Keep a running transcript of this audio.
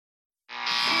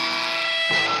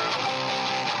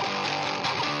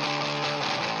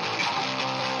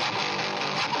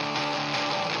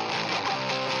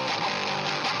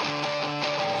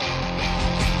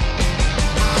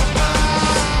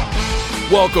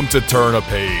Welcome to Turn a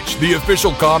Page, the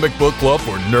official comic book club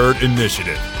for Nerd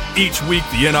Initiative. Each week,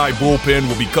 the NI Bullpen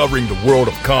will be covering the world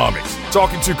of comics,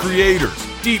 talking to creators,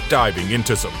 deep diving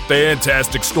into some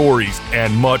fantastic stories,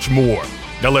 and much more.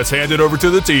 Now let's hand it over to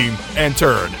the team and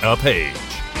turn a page.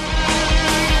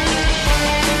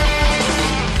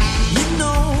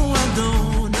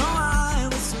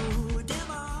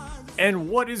 And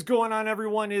what is going on,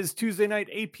 everyone? Is Tuesday night,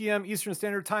 8 p.m. Eastern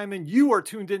Standard Time, and you are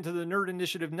tuned into the Nerd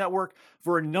Initiative Network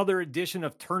for another edition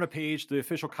of Turn a Page, the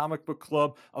official comic book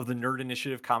club of the Nerd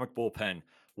Initiative Comic Bullpen.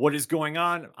 What is going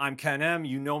on? I'm Ken M.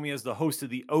 You know me as the host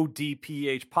of the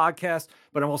ODPH podcast,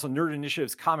 but I'm also Nerd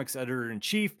Initiative's comics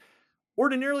editor-in-chief.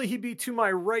 Ordinarily, he'd be to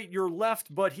my right, your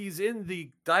left, but he's in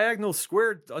the diagonal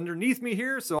square underneath me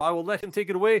here, so I will let him take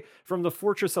it away from the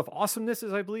Fortress of Awesomeness,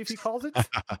 as I believe he calls it.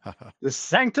 The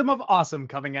Sanctum of Awesome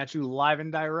coming at you live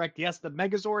and direct. Yes, the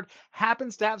Megazord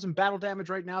happens to have some battle damage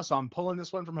right now, so I'm pulling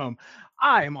this one from home.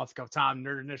 I am Off the Cuff Tom,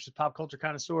 Nerd Initiative Pop Culture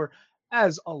Connoisseur.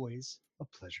 As always, a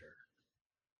pleasure.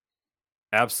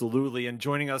 Absolutely. And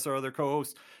joining us, our other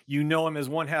co-host, you know him as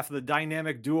one half of the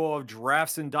dynamic duo of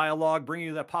Drafts and Dialogue, bringing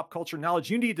you that pop culture knowledge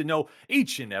you need to know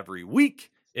each and every week.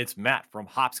 It's Matt from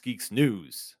Hops Geeks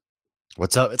News.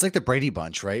 What's up? It's like the Brady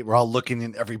Bunch, right? We're all looking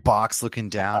in every box, looking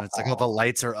down. It's like all the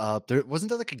lights are up. There wasn't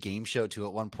there like a game show too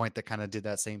at one point that kind of did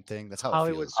that same thing. That's how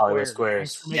Hollywood it feels.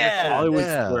 Squares. Squares. Yeah, Hollywood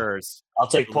Squares. I'll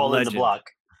take Paul in the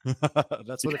block.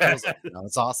 That's what it feels like. You know,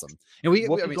 it's awesome. And we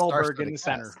Goldberg in the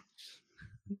center.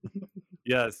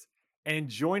 Yes. And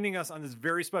joining us on this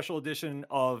very special edition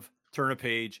of Turn a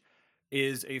Page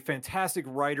is a fantastic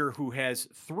writer who has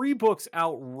 3 books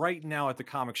out right now at the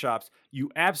comic shops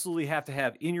you absolutely have to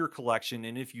have in your collection.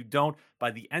 And if you don't,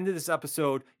 by the end of this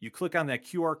episode, you click on that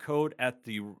QR code at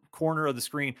the corner of the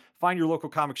screen, find your local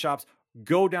comic shops,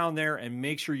 go down there and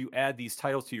make sure you add these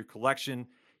titles to your collection.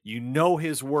 You know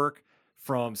his work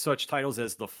from such titles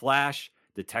as The Flash,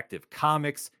 Detective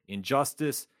Comics,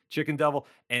 Injustice, Chicken Devil,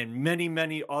 and many,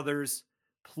 many others.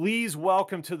 Please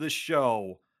welcome to the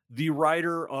show the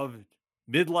writer of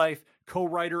Midlife,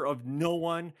 co-writer of No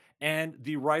One, and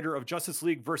the writer of Justice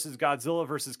League versus Godzilla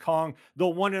versus Kong, the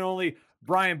one and only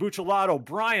Brian BUCCELLATO.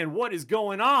 Brian, what is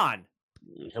going on?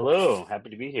 Hello. Happy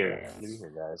to be here.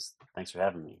 Guys. Thanks for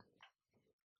having me.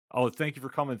 Oh, thank you for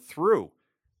coming through.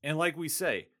 And like we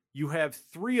say, you have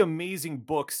 3 amazing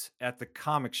books at the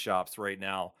comic shops right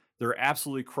now. They're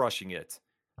absolutely crushing it.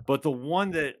 But the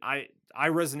one that I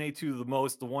resonate to the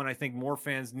most, the one I think more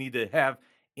fans need to have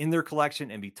in their collection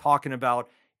and be talking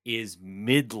about is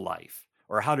Midlife,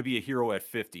 or How to Be a Hero at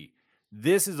 50.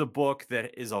 This is a book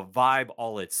that is a vibe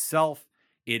all itself.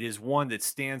 It is one that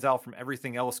stands out from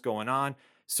everything else going on.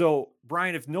 So,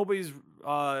 Brian, if nobody's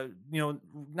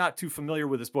not too familiar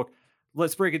with this book,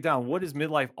 let's break it down. What is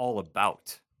Midlife all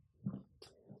about?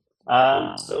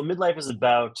 So Midlife is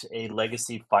about a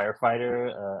legacy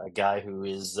firefighter, a guy who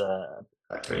is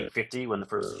turning 50 when the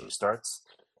first issue starts.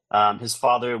 His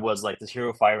father was like this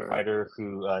hero firefighter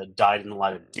who died in the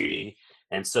line of duty,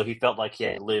 and so he felt like he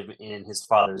had to live in his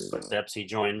father's footsteps. He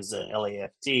joins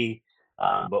LAFD,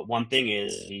 but one thing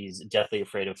is he's deathly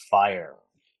afraid of fire.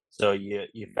 So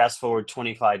you fast forward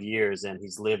 25 years, and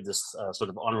he's lived this sort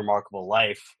of unremarkable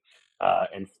life.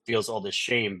 And feels all this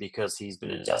shame because he's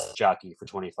been a desk jockey for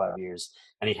 25 years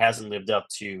and he hasn't lived up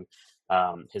to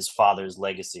his father's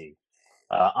legacy.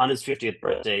 On his 50th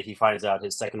birthday, he finds out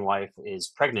his second wife is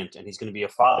pregnant and he's going to be a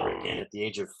father again at the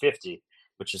age of 50,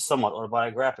 which is somewhat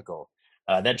autobiographical.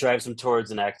 That drives him towards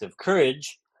an act of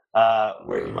courage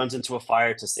where he runs into a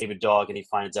fire to save a dog and he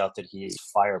finds out that he is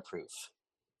fireproof.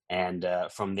 And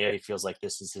from there, he feels like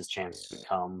this is his chance to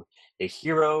become a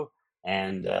hero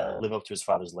and live up to his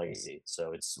father's legacy.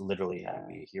 So it's literally How to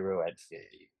Be a Hero at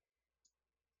 50.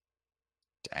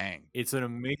 Dang. It's an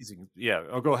amazing... Yeah.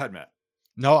 Oh, go ahead, Matt.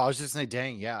 No, I was just saying,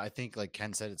 dang, yeah. I think like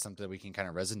Ken said, it's something that we can kind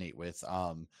of resonate with.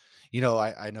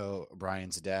 I know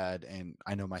Brian's a dad and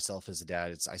I know myself as a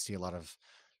dad. I see a lot of,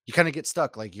 you kind of get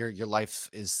stuck. Like your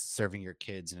life is serving your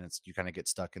kids and you kind of get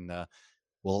stuck in the,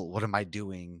 well, what am I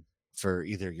doing for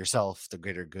either yourself, the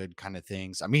greater good kind of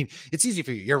things? I mean, it's easy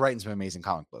for you. You're writing some amazing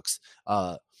comic books.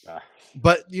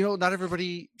 But not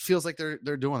everybody feels like they're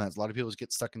doing that. A lot of people just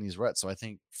get stuck in these ruts. So I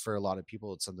think for a lot of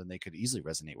people, it's something they could easily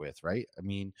resonate with, right? I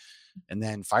mean, and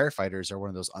then firefighters are one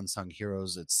of those unsung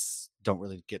heroes that's don't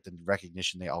really get the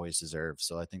recognition they always deserve.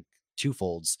 So I think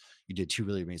twofolds, you did 2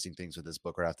 really amazing things with this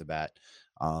book right off the bat,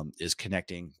 is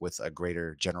connecting with a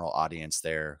greater general audience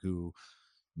there who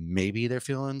maybe they're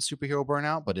feeling superhero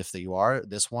burnout, but if they are,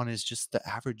 this one is just the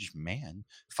average man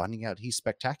finding out he's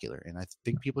spectacular. And I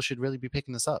think people should really be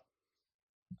picking this up.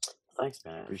 Thanks,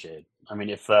 man. I appreciate it. I mean,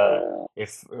 if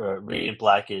Radiant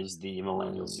Black is the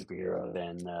millennial superhero,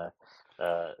 then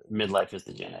Midlife is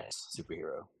the Gen X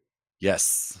superhero.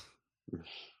 Yes.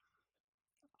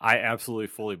 I absolutely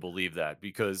fully believe that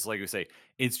because, like I say,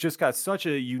 it's just got such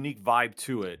a unique vibe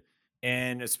to it.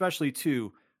 And especially,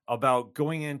 too, about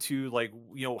going into like,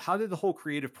 how did the whole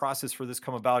creative process for this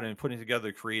come about and putting together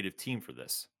a creative team for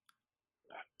this?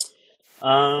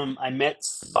 I met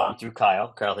Spawn through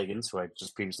Kyle Higgins, who I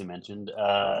just previously mentioned,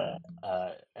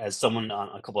 as someone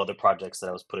on a couple other projects that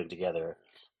I was putting together.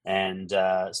 And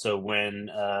so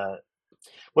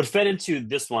what fed into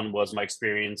this one was my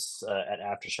experience at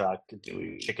Aftershock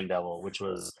doing Chicken Devil, which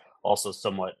was also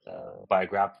somewhat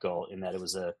biographical in that it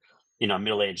was a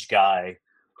middle-aged guy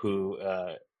who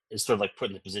is sort of like put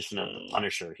in the position of the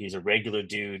Punisher. He's a regular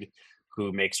dude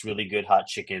who makes really good hot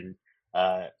chicken.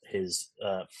 His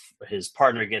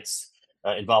partner gets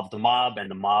involved with the mob,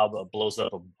 and the mob blows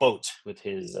up a boat with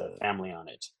his family on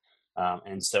it.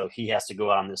 And so he has to go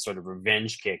out on this sort of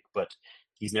revenge kick, but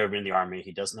he's never been in the army.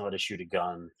 He doesn't know how to shoot a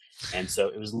gun. And so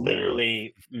it was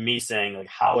literally me saying, like,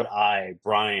 how would I,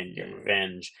 Brian, get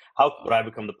revenge? How would I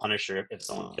become the Punisher if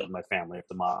someone killed my family, if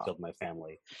the mob killed my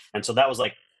family? And so that was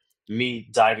like me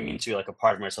diving into like a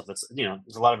part of myself that's,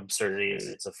 there's a lot of absurdity.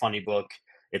 It's a funny book.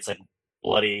 It's like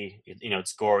bloody,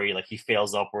 it's gory. Like he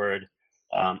fails upward.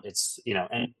 And it's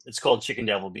called Chicken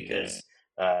Devil because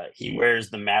he wears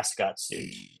the mascot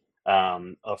suit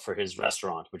for his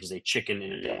restaurant, which is a chicken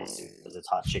in a devil suit because it's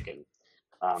hot chicken.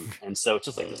 And so it's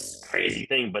just like this crazy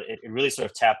thing, but it really sort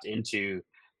of tapped into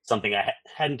something I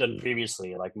hadn't done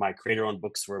previously. Like my creator-owned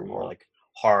books were more like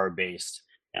horror-based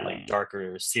and like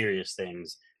darker, serious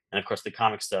things. And of course, the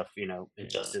comic stuff,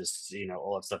 Injustice,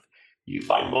 all that stuff. You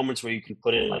find moments where you can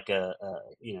put in like the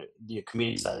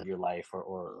comedic side of your life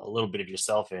or a little bit of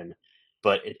yourself in,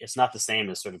 but it's not the same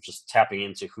as sort of just tapping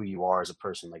into who you are as a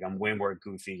person. Like I'm way more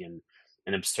goofy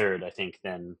and absurd, I think,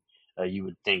 than you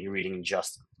would think you're reading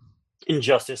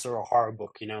Injustice or a horror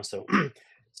book, So,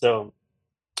 so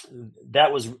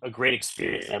that was a great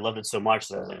experience. I loved it so much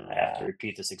that I was like, I have to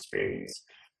repeat this experience.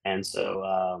 And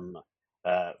so,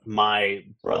 my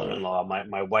brother-in-law,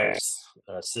 my wife's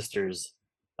sister's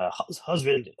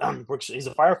husband, he's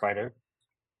a firefighter,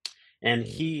 and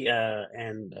he was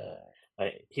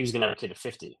gonna have a kid at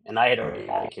 50, and I had already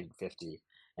had a kid at 50,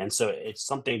 and so it's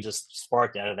something just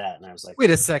sparked out of that, and I was like, wait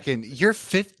a second, you're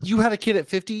 50? You had a kid at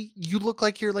 50? You look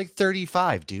like you're like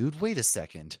 35, dude. Wait a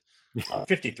second.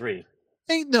 53.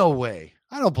 Ain't no way.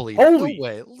 I don't believe Holy- it. No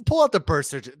way. Pull out the birth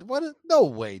certificate. What? No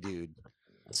way, dude.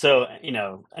 So I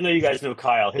know you guys know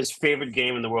Kyle. His favorite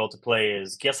game in the world to play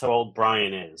is guess how old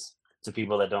Brian is. To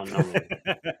people that don't know me.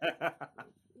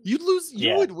 You'd lose. You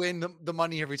Yeah. would win the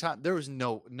money every time. There was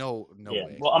no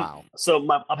way. Well, Wow.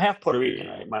 I'm half Puerto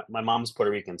Rican. Right? My mom's Puerto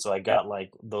Rican, so I got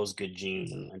like those good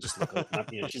genes, and I just look.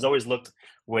 She's always looked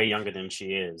way younger than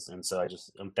she is, and so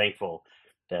I'm thankful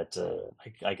that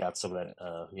I got some of that.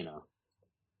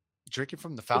 Drinking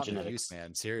from the fountain of genetics. youth,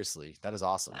 man. Seriously, that is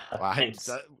awesome. Wow,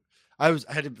 I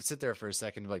had to sit there for a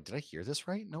second, like, did I hear this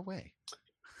right? No way.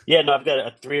 Yeah, no, I've got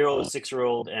a 3-year-old, a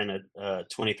 6-year-old, and a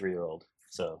 23-year-old.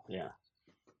 So yeah.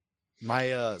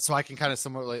 So I can kind of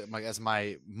similarly, as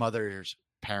my mother's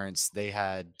parents, they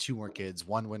had 2 more kids.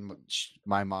 One when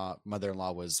my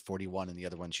mother-in-law was 41, and the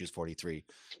other one she was 43.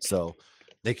 So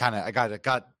they I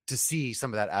got to see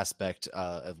some of that aspect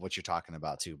of what you're talking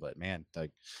about too. But man,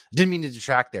 like, didn't mean to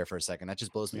detract there for a second. That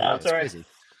just blows me away. It's all right. Crazy.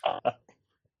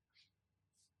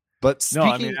 But speaking,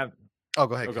 No, I mean, go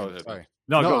ahead. go ahead. Sorry.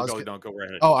 No, No, go right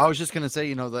ahead. Oh, I was just gonna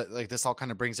say, that like this all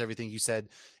kind of brings everything you said.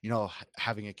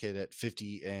 Having a kid at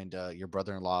 50 and your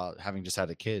brother-in-law having just had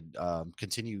a kid.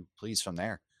 Continue, please, from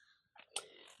there.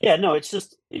 Yeah, no, it's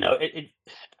just it.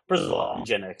 First of all, I'm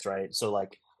Gen X, right? So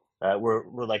like,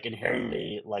 we're like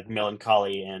inherently like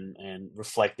melancholy and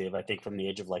reflective. I think from the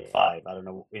age of like 5. I don't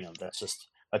know, that's just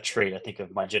a trait I think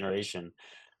of my generation.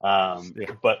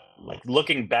 But like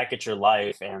looking back at your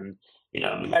life and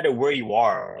no matter where you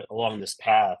are along this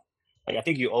path, like I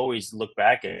think you always look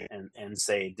back and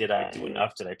say, did I do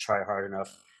enough? Did I try hard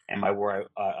enough? Am I where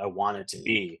I wanted to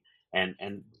be? And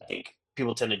I think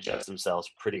people tend to judge themselves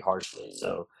pretty harshly.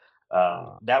 So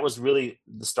that was really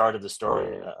the start of the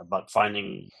story about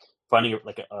finding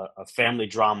like a family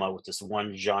drama with this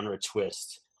one genre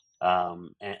twist,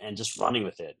 and just running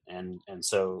with it. And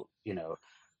so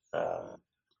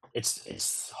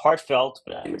it's heartfelt,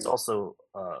 but I think it's also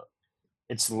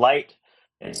it's light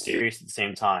and serious at the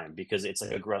same time because it's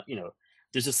like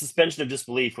there's a suspension of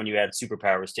disbelief when you add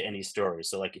superpowers to any story.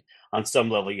 So like on some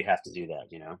level you have to do that,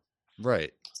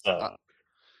 Right. So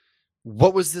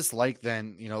What was this like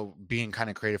then, being kind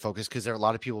of creative focused? Because there are a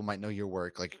lot of people might know your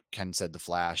work, like Ken said, The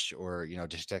Flash or,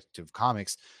 Detective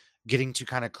Comics, getting to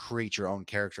kind of create your own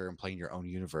character and playing your own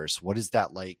universe. What is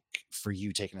that like for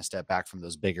you, taking a step back from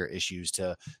those bigger issues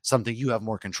to something you have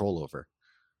more control over?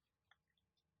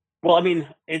 Well, I mean,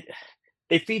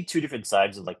 they feed two different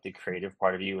sides of like the creative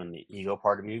part of you and the ego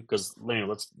part of you. Because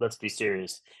let's be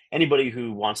serious. Anybody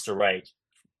who wants to write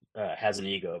has an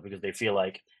ego because they feel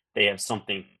like they have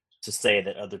something to say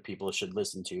that other people should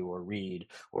listen to or read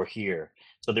or hear.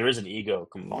 So there is an ego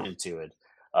component to it.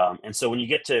 And so when you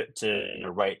get to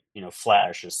write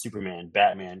Flash, or Superman,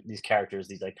 Batman, these characters,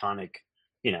 these iconic,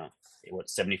 you know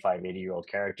 75, 80-year-old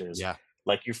characters, Yeah.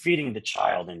 like you're feeding the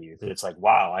child in you that it's like,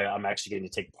 wow, I'm actually getting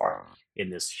to take part in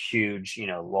this huge,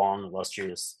 long,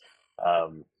 illustrious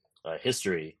um,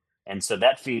 history. And so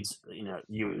that feeds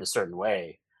you in a certain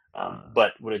way.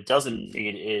 But what it doesn't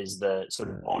feed is the sort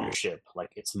of ownership.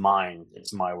 Like it's mine,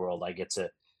 it's my world. I get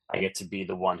to be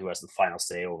the one who has the final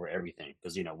say over everything.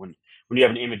 Because when you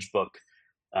have an Image book,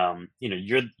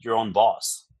 you're your own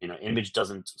boss. Image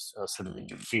doesn't sort of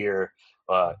interfere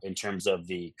in terms of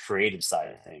the creative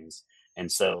side of things. And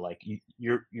so like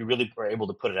you really are able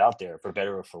to put it out there for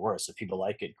better or for worse. If people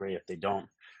like it, great. If they don't,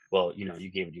 well, you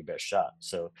gave it your best shot.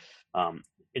 So um,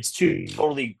 it's two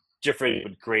totally different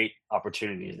but great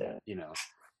opportunities that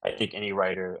I think any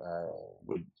writer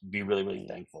would be really really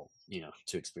thankful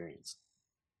to experience.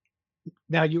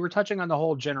 Now, you were touching on the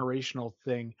whole generational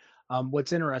thing.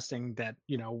 What's interesting that,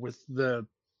 with the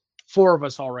four of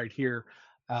us all right here,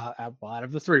 well, out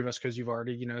of the three of us, because you've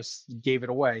already, gave it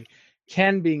away.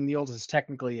 Ken being the oldest is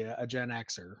technically a Gen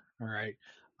Xer. All right.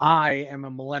 I am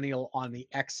a millennial on the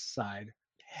X side,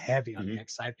 heavy on the Hmm.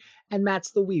 X side, and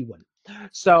Matt's the wee one.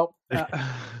 So,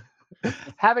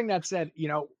 having that said,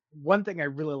 one thing I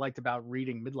really liked about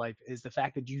reading Midlife is the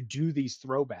fact that you do these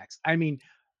throwbacks. I mean,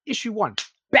 issue one,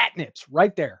 bat nips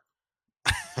right there.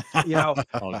 You know,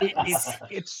 Oh,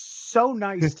 it's so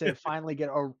nice to finally get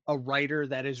a writer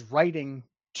that is writing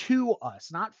to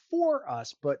us, not for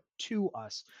us, but to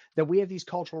us, that we have these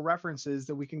cultural references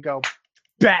that we can go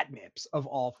bat nips of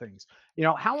all things.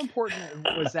 How important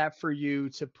was that for you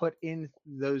to put in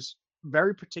those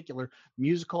very particular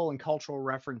musical and cultural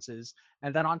references?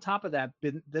 And then on top of that,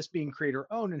 this being creator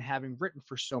owned and having written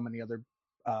for so many other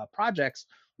projects,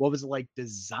 what was it like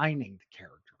designing the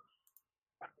character?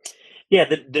 Yeah,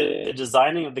 the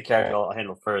designing of the character I'll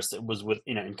handle first. It was with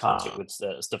in concert with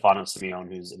Stefano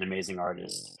Simeone, who's an amazing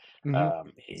artist. Hmm.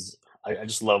 I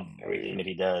just love everything that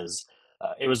he does.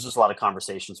 It was just a lot of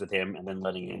conversations with him, and then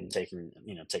letting him take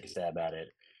a stab at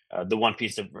it. The one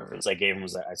piece of reference I gave him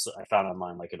was I found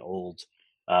online like an old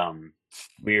um,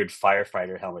 weird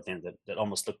firefighter helmet thing that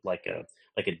almost looked like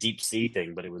a deep sea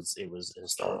thing, but it was a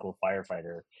historical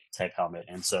firefighter type helmet,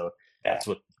 and so that's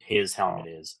what his helmet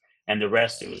is. And the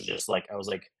rest, it was just like I was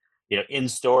like, in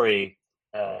story,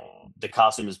 uh, the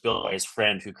costume is built by his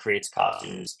friend who creates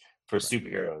costumes for Right.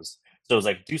 superheroes. So it was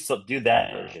like do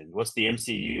that version. What's the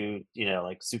MCU,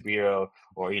 like superhero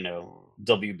or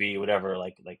WB whatever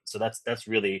so that's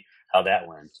really how that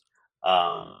went.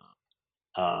 Um,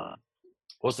 uh,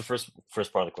 what was the first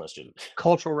part of the question?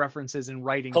 Cultural references and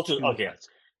writing Culture. to Okay, us.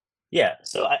 yeah.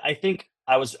 So I think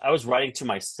I was writing to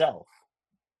myself.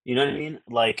 You know what I mean?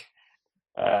 Like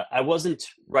I wasn't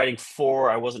writing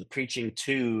for, I wasn't preaching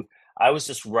to, I was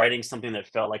just writing something that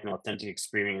felt like an authentic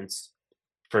experience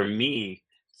for me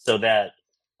so that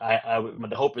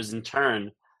the hope is in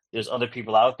turn, there's other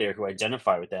people out there who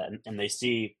identify with that and they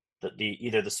see the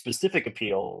either the specific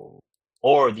appeal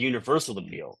or the universal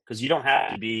appeal. Because you don't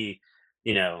have to be,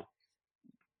 you know,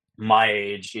 my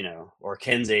age, or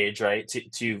Ken's age, right?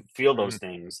 To feel those mhm.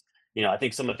 things. I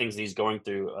think some of the things that he's going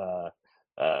through,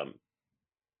 um,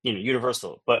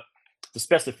 universal, but the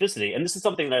specificity, and this is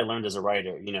something that I learned as a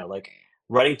writer, like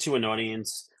writing to an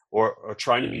audience or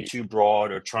trying to be too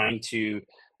broad or trying to,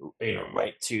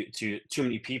 write to too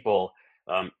many people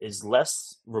is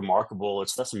less remarkable.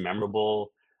 It's less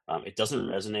memorable. It doesn't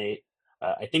resonate.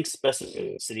 I think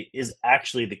specificity is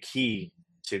actually the key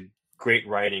to great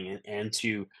writing and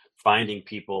to finding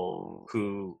people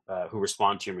who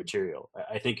respond to your material.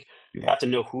 I think you have to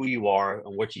know who you are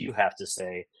and what you have to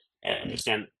say and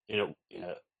understand,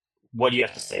 what you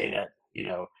have to say that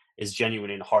is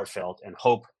genuine and heartfelt, and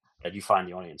hope that you find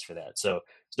the audience for that. So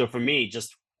for me,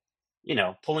 just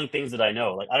pulling things that I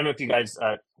know. Like I don't know if you guys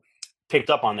picked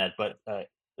up on that, but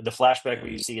the flashback where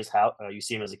you see his house, you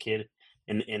see him as a kid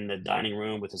in the dining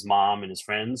room with his mom and his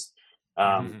friends.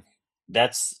 Um, Mhm.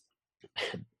 that's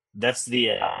that's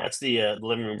the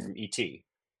living room from ET.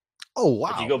 Oh,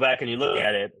 If you wow. go back and you look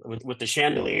at it with the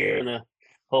chandelier and the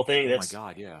whole thing, Oh my that's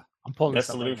God, yeah. I'm pulling this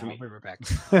That's up the right movie for now. I'll me. be right back.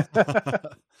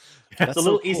 It's a That's so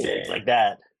little Easter cool. eggs like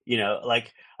that,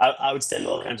 like I would send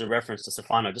all kinds of reference to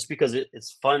Stefano just because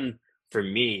it's fun for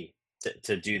me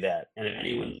to do that. And if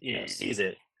anyone sees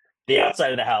it, the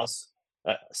outside of the house,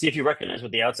 see if you recognize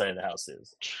what the outside of the house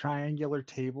is. Triangular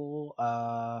table.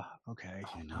 Okay.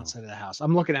 Oh no. Outside of the house.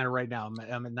 I'm looking at it right now. I'm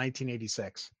in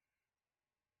 1986.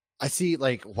 I see,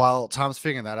 like, while Tom's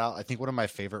figuring that out, I think one of my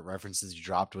favorite references you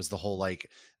dropped was the whole like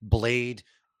Blade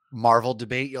Marvel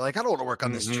debate. You're like, I don't want to work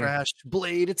on this trash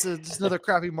Blade. It's just another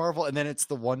crappy Marvel. And then it's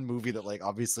the one movie that like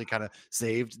obviously kind of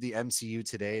saved the MCU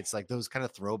today. It's like those kind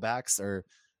of throwbacks, or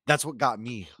that's what got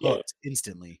me Yeah. hooked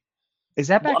instantly. Is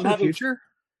that Well, Back I'm to the having Future?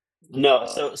 no.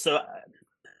 So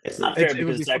it's not fair It would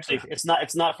because be it's actually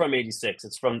it's not from '86.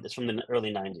 It's from the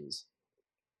early '90s.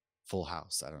 Full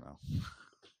House. I don't know.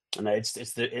 And it's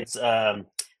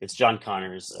John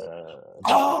Connor's.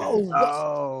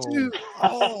 Oh, Dude.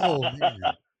 Oh man.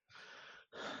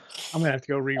 I'm gonna have to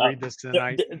go reread this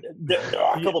tonight. There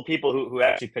are a couple people who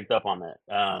actually picked up on that.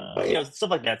 But stuff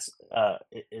like that's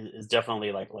is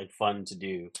definitely like fun to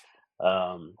do.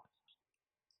 Um,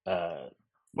 okay,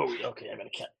 I got a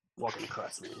cat walking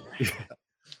across me here.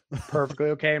 Perfectly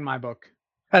okay in my book.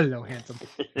 Hello, handsome.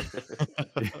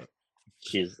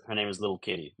 Her name is Little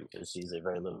Kitty because she's a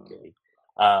very little kitty.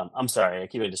 I'm sorry, I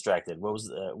keep getting distracted.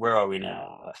 Where are we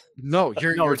now? No,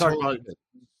 we're you're talking totally about good.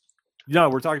 No,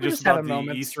 we're talking We just just had about a the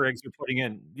moment. Easter eggs you're putting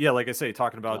in. Yeah, like I say,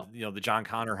 talking Oh. about the John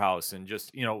Connor house and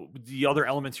just the other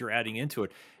elements you're adding into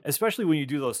it, especially when you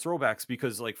do those throwbacks.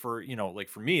 Because like for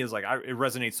me, is like it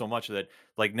resonates so much that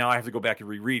like now I have to go back and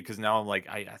reread because now I'm like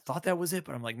I thought that was it,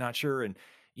 but I'm like not sure. And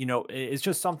it's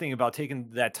just something about taking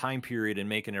that time period and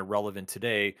making it relevant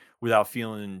today without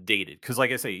feeling dated. Because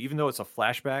like I say, even though it's a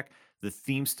flashback, the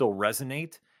themes still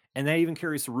resonate, and that even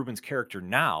carries to Ruben's character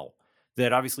now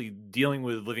that obviously dealing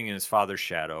with living in his father's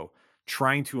shadow,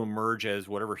 trying to emerge as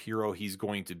whatever hero he's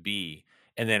going to be.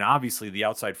 And then obviously the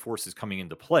outside forces coming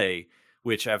into play,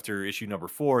 which after issue number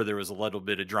 4, there was a little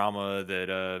bit of drama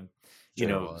that,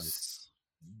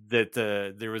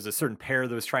 there was a certain pair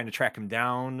that was trying to track him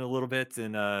down a little bit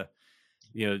and,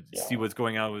 see what's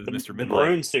going on with Mr. The Midlife.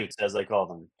 maroon suits, as they call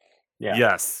them. Yeah.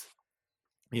 Yes.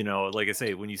 Like I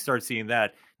say, when you start seeing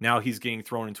that, now he's getting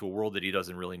thrown into a world that he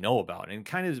doesn't really know about and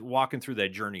kind of walking through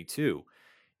that journey too.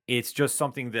 It's just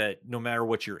something that no matter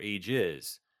what your age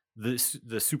is, the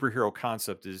superhero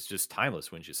concept is just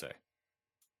timeless, wouldn't you say?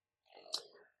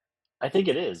 I think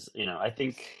it is. I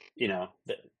think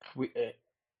that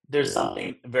there's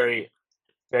something very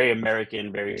very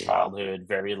American, very childhood,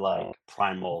 very like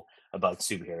primal about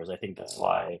superheroes. I think that's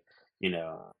why you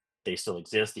know they still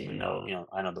exist, even though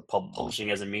I know the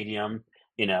publishing as a medium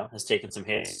has taken some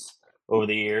hits over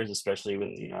the years, especially with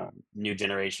new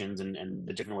generations and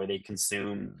the different way they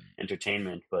consume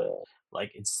entertainment. But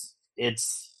like it's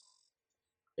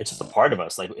just a part of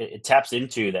us. Like it taps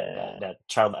into that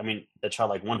child. I mean, that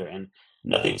childlike wonder, and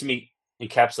nothing to me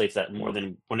encapsulates that more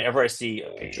than whenever I see a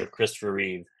picture of Christopher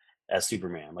Reeve as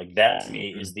Superman. Like that to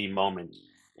me is the moment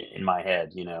in my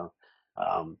head.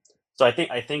 So I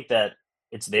think that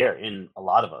it's there in a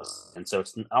lot of us, and so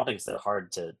I don't think it's that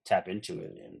hard to tap into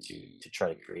it and to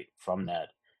try to create from that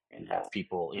and have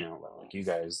people like you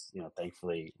guys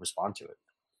thankfully respond to it.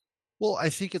 Well, I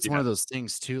think it's one Yeah. of those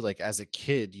things too. Like as a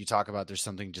kid, you talk about there's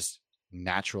something just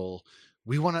natural.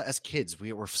 We want to, as kids,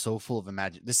 we're so full of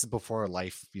imagine. This is before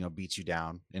life, beats you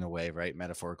down in a way, right?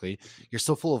 Metaphorically, you're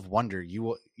so full of wonder.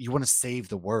 You want to save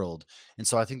the world, and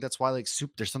so I think that's why like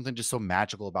there's something just so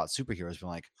magical about superheroes.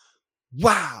 Being like,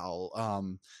 wow.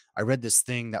 I read this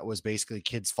thing that was basically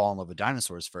kids fall in love with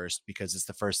dinosaurs first because it's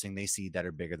the first thing they see that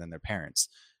are bigger than their parents.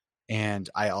 And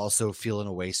I also feel in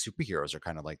a way superheroes are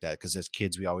kind of like that because as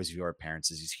kids, we always view our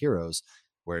parents as these heroes,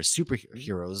 whereas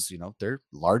superheroes, they're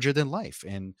larger than life.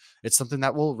 And it's something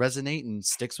that will resonate and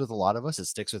sticks with a lot of us. It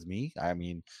sticks with me. I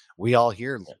mean, we all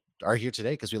here are here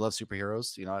today because we love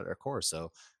superheroes, at our core.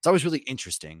 So it's always really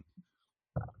interesting.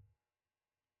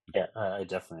 Yeah, I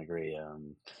definitely agree.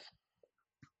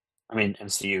 I mean,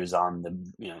 MCU is on the,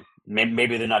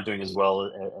 maybe they're not doing as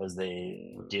well as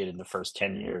they did in the first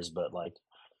 10 years, but like,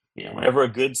 whenever a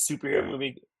good superhero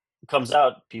movie comes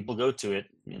out, people go to it.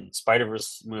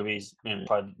 Spider-Verse movies, and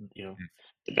probably,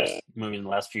 the best movie in the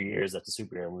last few years, that's a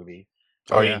superhero movie.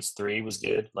 Oh, yeah. Guardians 3 was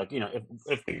good. Like,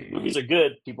 if the movies are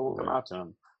good, people will come out to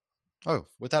them. Oh,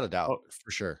 without a doubt, Oh,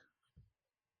 for sure.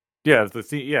 yeah, if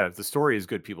the story is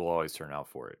good, people always turn out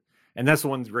for it. And that's the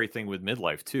one great thing with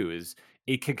Midlife too, is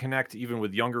it can connect even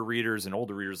with younger readers and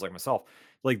older readers like myself.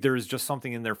 Like there's just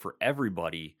something in there for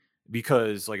everybody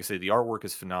because like I say, the artwork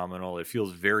is phenomenal. It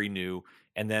feels very new.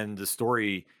 And then the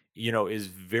story is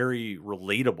very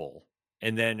relatable.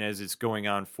 And then as it's going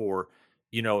on for,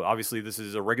 obviously this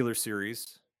is a regular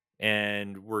series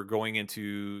and we're going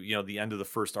into, the end of the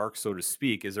first arc, so to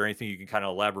speak. Is there anything you can kind of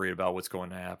elaborate about what's going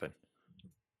to happen?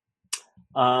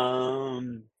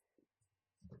 Um,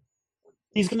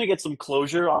 he's going to get some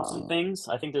closure on some things.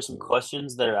 I think there's some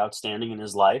questions that are outstanding in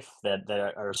his life that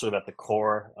are sort of at the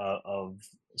core of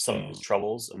some of his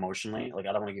troubles emotionally. Like,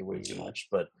 I don't want to give away too much,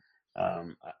 but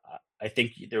I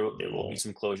think there will be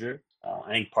some closure. I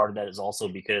think part of that is also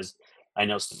because I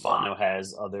know Stefano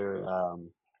has other um,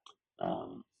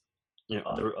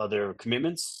 other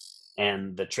commitments,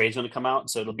 and the trade's going to come out,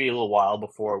 so it'll be a little while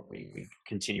before we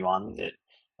continue on with it.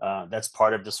 That's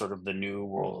part of the sort of the new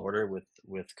world order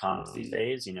with comics these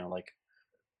days. Like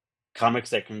comics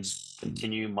that can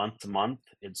continue month to month.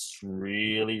 It's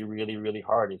really, really, really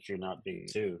hard if you're not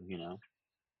big too.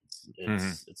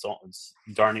 Hmm. It's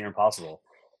darn near impossible.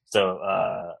 So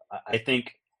I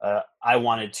think I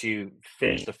wanted to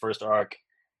finish the first arc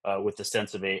with the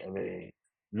sense of a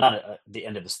not the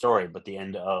end of the story, but the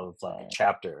end of like a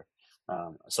chapter.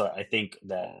 So I think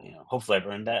that hopefully I've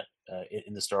earned that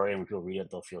in the story, and when people read it,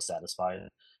 they'll feel satisfied.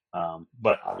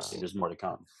 But obviously, there's more to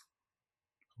come.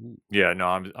 Yeah, no,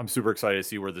 I'm super excited to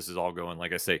see where this is all going.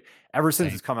 Like I say, ever since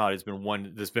Same. it's come out, it's been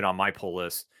one that's been on my pull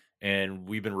list, and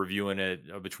we've been reviewing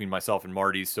it between myself and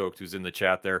Marty Soaked, who's in the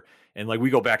chat there, and like we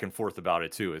go back and forth about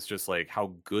it too. It's just like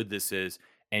how good this is,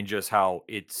 and just how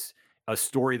it's a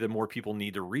story that more people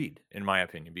need to read, in my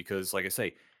opinion. Because, like I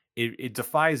say, it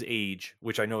defies age,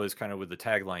 which I know is kind of with the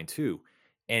tagline too,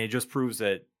 and it just proves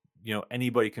that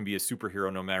anybody can be a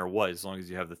superhero no matter what, as long as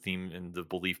you have the theme and the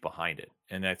belief behind it.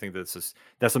 And I think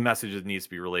that's a message that needs to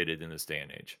be related in this day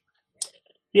and age.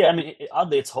 Yeah, I mean,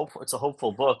 oddly, it's hopeful. It's a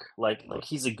hopeful book. Like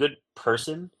he's a good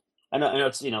person. I know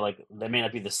it's like that may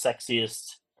not be the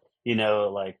sexiest,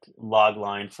 like log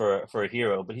line for a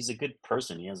hero, but he's a good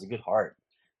person. He has a good heart,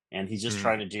 and he's just Mhm.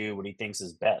 trying to do what he thinks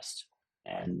is best.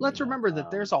 And Let's remember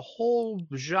that there's a whole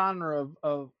genre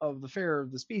of the fair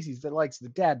of the species that likes the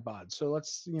dad bod. So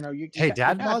let's, you Hey, got you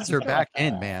dad got mods are back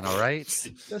in, man. All right.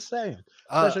 just saying,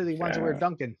 Uh, especially the ones that wear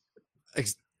Duncan.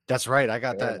 that's right. I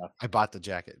got Fair that. enough. I bought the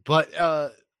jacket. But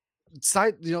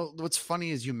side, what's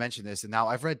funny is you mentioned this, and now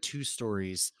I've read two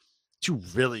stories, two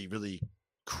really, really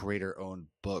creator-owned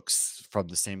books from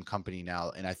the same company now,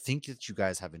 and I think that you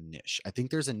guys have a niche. I think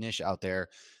there's a niche out there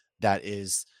that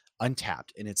is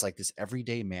untapped, and it's like this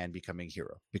everyday man becoming a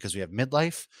hero, because we have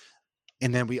Midlife,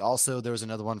 and then there was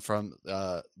another one from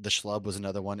the Schlub was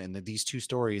another one, and these two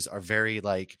stories are very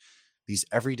like these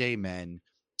everyday men,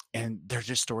 and they're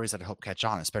just stories that I hope catch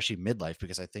on, especially Midlife,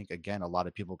 because I think again a lot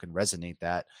of people can resonate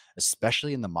that,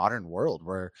 especially in the modern world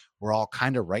where we're all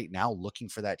kind of right now looking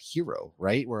for that hero,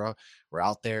 right? We're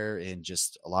out there, and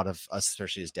just a lot of us,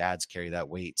 especially as dads, carry that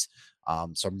weight.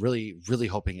 So I'm really, really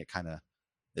hoping it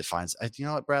finds. You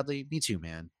know what, Bradley? Me too,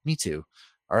 man. Me too.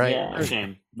 All right.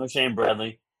 Yeah, no shame,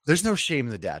 Bradley. There's no shame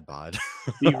in the dad bod.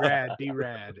 Be rad, be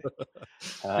rad.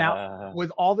 Now, Uh,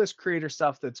 with all this creator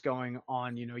stuff that's going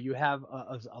on, you have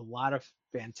a lot of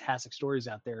fantastic stories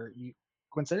out there.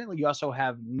 Coincidentally, you also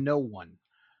have No One.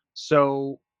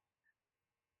 So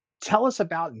tell us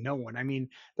about No One. I mean,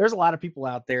 there's a lot of people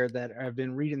out there that have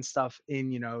been reading stuff in,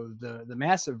 the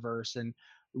massive verse, and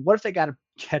what if they got to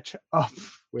catch up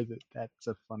with it? That's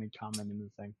a funny comment in the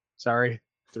thing. Sorry,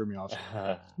 threw me off.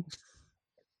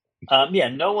 yeah,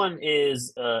 no one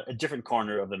is a different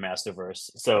corner of the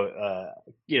Masterverse. So,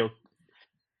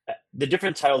 the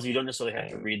different titles, you don't necessarily have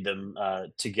to read them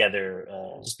together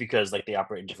just because like they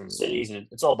operate in different cities, and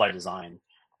it's all by design.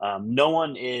 No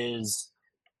one is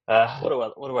what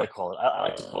do I call it? I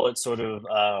like to call it sort of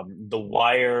The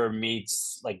Wire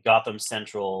meets like Gotham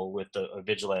Central with a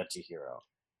vigilante hero.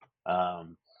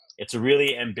 Um, it's a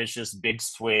really ambitious, big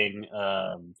swing.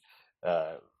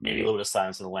 Maybe a little bit of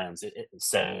Silence of the Lambs.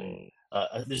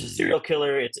 There's a serial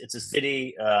killer. It's a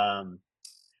city. Uh,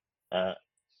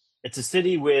 it's a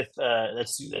city with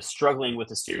that's struggling with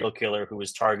a serial killer who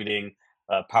is targeting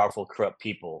powerful, corrupt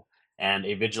people, and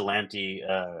a vigilante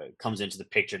comes into the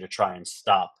picture to try and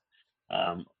stop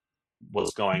um,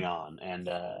 what's going on. And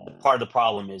part of the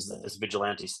problem is that this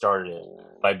vigilante started it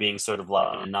by being sort of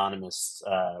like an anonymous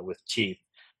with Chief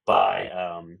by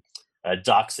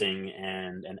doxing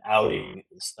and outing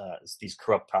these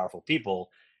corrupt, powerful people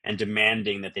and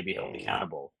demanding that they be held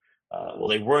accountable. Well,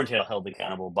 they weren't held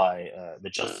accountable by the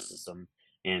justice system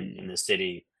in the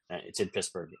city. It's in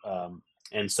Pittsburgh.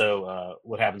 And so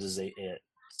what happens is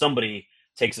somebody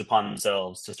takes it upon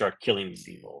themselves to start killing these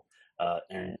people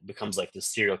and becomes like the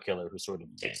serial killer who sort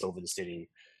of takes over the city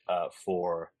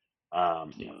for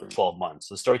 12 months.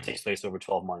 So the story takes place over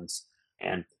 12 months,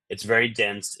 and It's very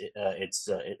dense.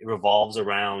 It revolves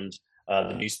around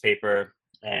the newspaper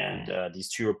and these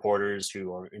two reporters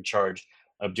who are in charge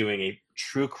of doing a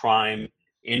true crime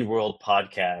in-world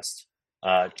podcast,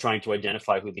 trying to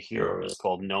identify who the hero is,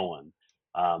 called No One.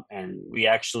 And we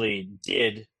actually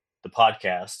did the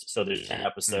podcast. So there's 10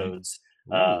 episodes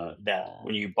that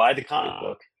when you buy the comic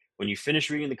book, when you finish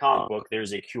reading the comic book,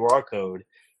 there's a QR code,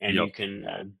 and you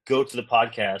can go to the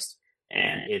podcast,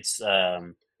 and it's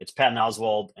Patton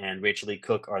Oswalt and Rachel Lee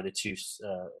Cook are the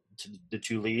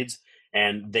two leads,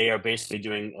 and they are basically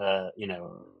doing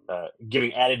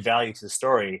giving added value to the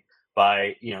story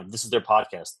by this is their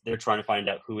podcast. They're trying to find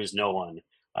out who is No One,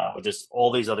 but there's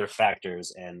all these other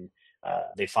factors, and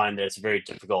they find that it's very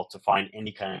difficult to find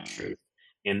any kind of truth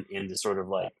in the sort of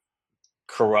like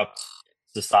corrupt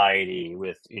society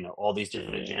with all these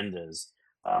different agendas.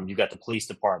 You've got the police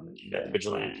department, you got the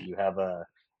vigilante, you have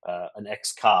an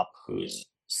ex-cop whose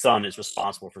son is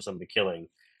responsible for some of the killing.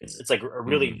 It's like a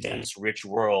really dense, rich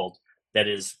world that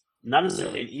is not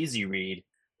necessarily an easy read,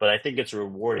 but I think it's a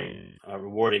rewarding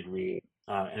read.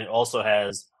 And it also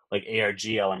has like ARG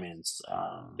elements.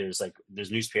 There's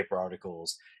newspaper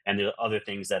articles, and there are other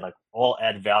things that like all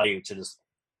add value to this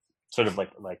sort of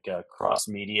like cross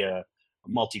media,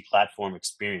 multi-platform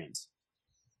experience.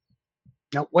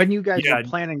 Now, when you guys are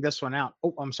planning this one out,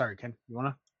 I'm sorry, Ken, you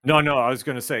wanna? No, I was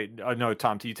gonna say no,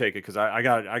 Tom, you take it because I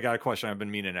got a question I've been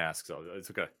meaning to ask, so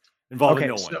it's okay. Involving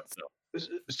No One.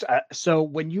 So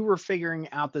when you were figuring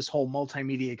out this whole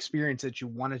multimedia experience that you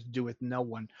wanted to do with No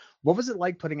One, what was it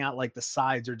like putting out like the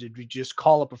sides, or did you just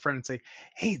call up a friend and say,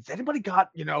 "Hey, has anybody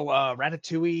got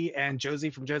Ratatouille and Josie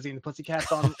from Josie and the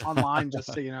Pussycats online?"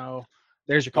 Just so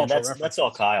there's your cultural reference. That's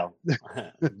all Kyle.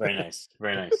 Very nice,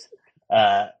 very nice.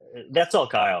 That's all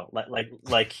Kyle.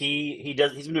 Like he's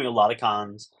been doing a lot of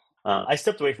cons. I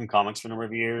stepped away from comics for a number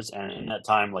of years, and in that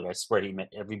time, like I swear, he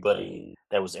met everybody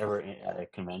that was ever at a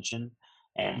convention,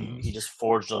 and he just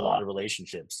forged a lot of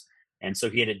relationships. And so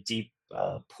he had a deep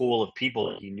pool of people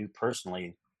that he knew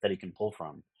personally that he can pull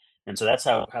from. And so that's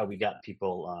how we got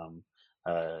people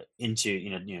into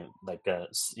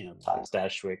Todd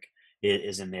Stashwick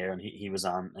is in there, and he was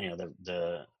on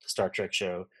the Star Trek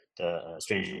show, the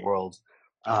Strange New Worlds.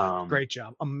 Great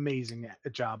job, amazing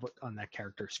job on that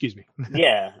character. Excuse me.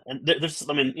 Yeah, and there's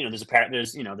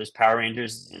Power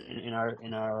Rangers in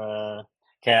our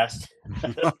cast.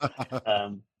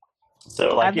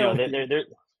 So like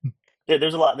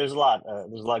there's a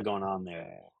lot going on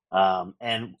there.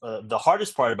 And the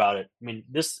hardest part about it, I mean,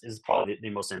 this is probably the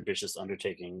most ambitious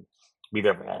undertaking we've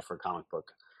ever had for a comic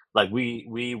book. Like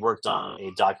we worked on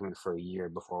a document for a year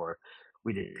before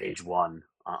we did page one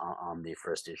on the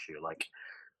first issue. Like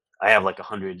I have like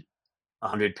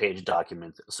 100-page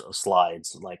document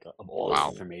slides like of all this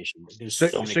information. There's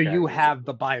so you have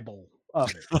the Bible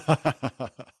of it.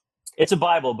 It's a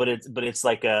Bible, but it's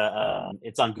like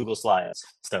it's on Google Slides,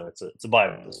 so it's a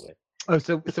Bible this way. Oh,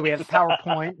 so we have a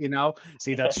PowerPoint,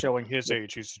 See, that's showing his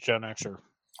age. He's a Gen Xer.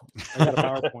 I got a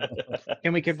PowerPoint.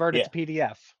 Can we convert it to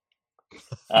PDF?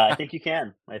 I think you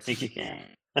can.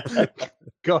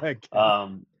 Go ahead.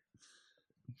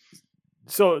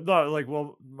 So like,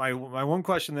 well, my one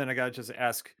question then I gotta just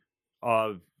ask.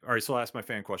 All right, so I'll ask my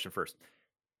fan question first.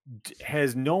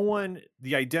 Has No One,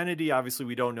 the identity? Obviously,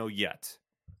 we don't know yet.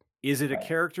 Is it a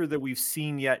character that we've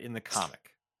seen yet in the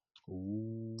comic?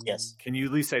 Ooh. Yes. Can you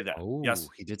at least say that? Oh, yes.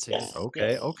 He did say yes. That.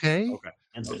 Okay. Yes. Okay.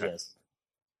 Answer yes.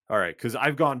 All right, because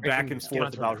I've gone back and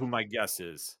forth about who my guess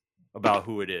is, about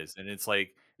who it is, and it's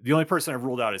like the only person I've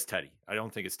ruled out is Teddy. I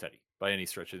don't think it's Teddy by any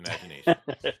stretch of the imagination.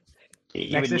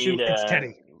 Next issue, it's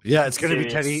Teddy. Yeah, it's going to be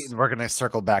Teddy, and we're going to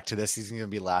circle back to this. He's going to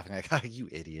be laughing like, "Oh, you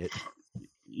idiot!"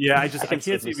 Yeah, I can't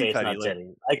see it's Teddy. Not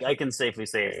Teddy. I can safely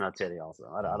say it's not Teddy. Also,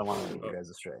 I don't want to lead you guys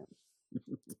astray.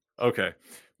 Okay,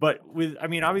 but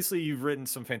obviously you've written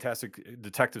some fantastic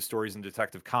detective stories and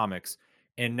detective comics,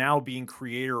 and now being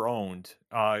creator owned,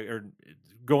 or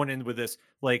going in with this,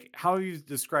 like, how have you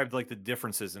described like the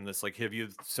differences in this? Like, have you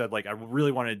said like, I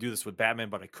really wanted to do this with Batman,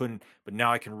 but I couldn't, but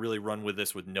now I can really run with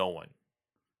this with No One?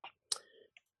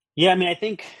 Yeah, I mean, I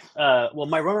think,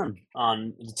 my run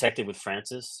on Detective with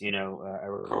Francis, I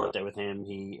wrote that with him.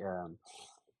 He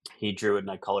drew it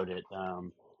and I colored it.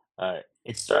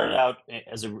 It started out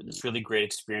as this really great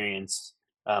experience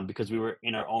because we were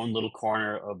in our own little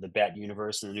corner of the Bat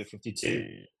universe in the New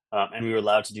 52, and we were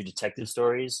allowed to do detective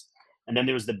stories. And then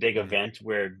there was the big event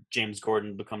where James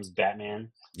Gordon becomes Batman.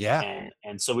 Yeah.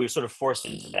 And so we were sort of forced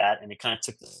into that, and it kind of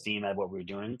took the steam out of what we were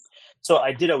doing. So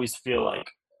I did always feel like,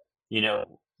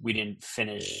 we didn't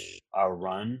finish our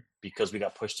run because we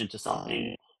got pushed into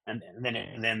something, and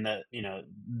then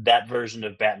that version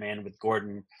of Batman with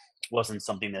Gordon wasn't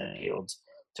something that appealed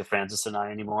to Francis and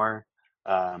I anymore.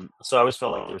 So I always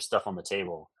felt like there was stuff on the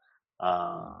table.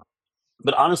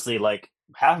 But honestly, like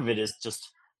half of it is just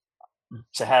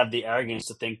to have the arrogance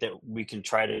to think that we can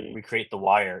try to recreate The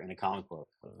Wire in a comic book.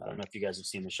 I don't know if you guys have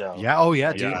seen the show. Yeah. Oh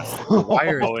yeah, dude. Yeah. The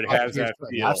Wire is Oh, it top has tier that stuff.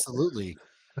 feel. Absolutely.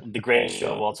 The greatest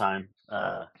show of all time.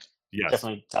 Yes.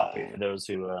 Definitely top for those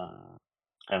who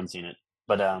haven't seen it.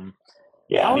 But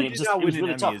yeah, How I mean, it it did not was win an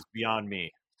really Emmy tough. is beyond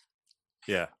me.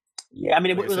 Yeah. Yeah, I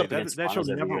mean, it Like I was say, up against that show finals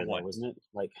every never year, though, won. wasn't it?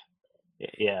 Like,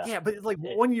 yeah. Yeah, but like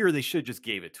Eh, one year they should just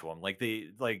gave it to him. Like The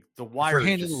For Wire is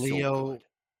handing just so Leo good.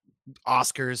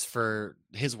 Oscars for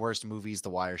his worst movies, The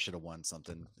Wire should have won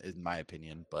something, in my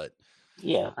opinion. But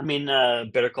Yeah, I mean,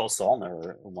 Better Call Saul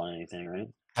never won anything, right?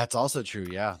 that's also true.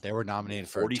 Yeah, they were nominated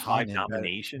for a 45 ton,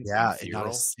 nominations yeah, and and not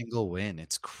a 0. single win.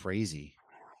 It's crazy.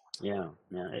 Yeah,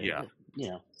 Yeah. you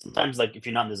know, sometimes like if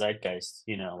you're not in the zeitgeist,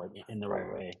 you know, like in the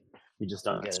right way, you just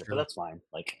don't That's get it. true. But that's fine.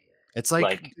 It's like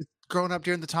Like growing up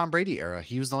during the Tom Brady era.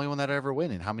 He was the only one that ever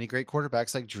win. And how many great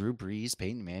quarterbacks like Drew Brees,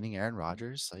 Peyton Manning, Aaron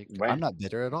Rodgers? Like, right. I'm not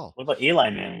bitter at all. What about Eli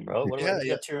Manning, bro? What Yeah, about he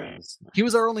yeah. got 2 rings? He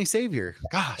was our only savior.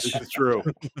 Gosh. This is true.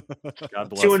 God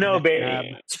bless 2-0, him.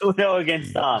 baby. 2-0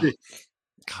 against Tom.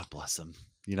 God bless him.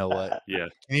 You know what? Yeah.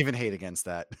 Can't even hate against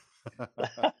that.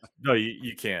 No,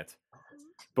 you can't.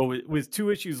 But with 2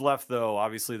 issues left, though,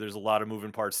 obviously there's a lot of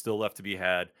moving parts still left to be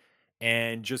had.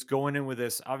 And just going in with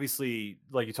this, obviously,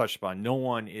 like you touched upon, no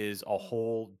one is a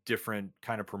whole different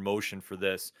kind of promotion for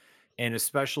this. And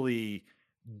especially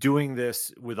doing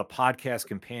this with a podcast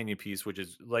companion piece, which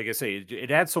is, like I say,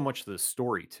 it adds so much to the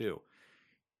story, too.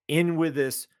 In with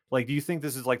this, like, do you think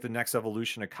this is like the next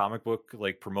evolution of comic book,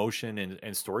 like promotion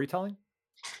and storytelling?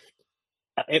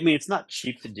 I mean, it's not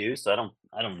cheap to do, so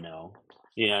I don't know.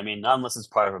 You know, I mean, not unless it's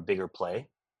part of a bigger play.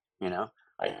 You know,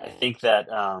 I think that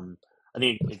I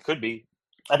think it could be.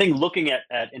 I think looking at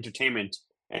entertainment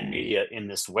and media in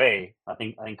this way, I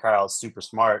think Kyle's super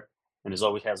smart and has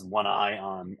always has one eye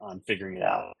on figuring it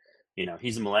out. You know,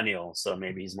 he's a millennial, so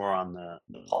maybe he's more on the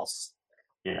pulse.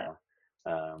 You know,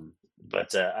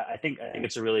 but I think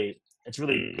it's a really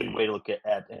good way to look at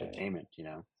entertainment. You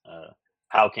know,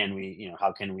 how can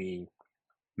we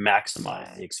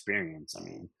maximize the experience? I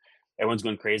mean, everyone's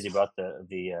going crazy about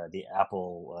the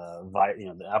Apple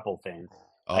the Apple thing.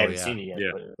 I Oh haven't yeah. seen it yet,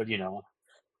 Yeah. but you know,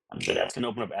 I'm sure that's going to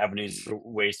open up avenues for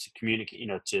ways to communicate, you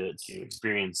know, to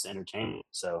experience entertainment.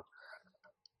 So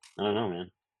I don't know,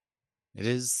 man. It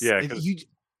is. Yeah, it- 'cause- you,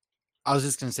 I was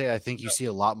just gonna say, I think you see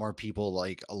a lot more people,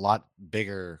 like a lot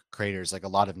bigger creators, like a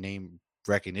lot of name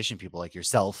recognition people like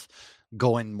yourself,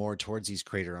 going more towards these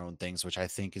creator-owned things, which I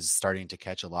think is starting to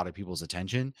catch a lot of people's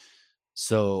attention.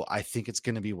 So I think it's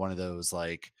gonna be one of those,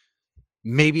 like,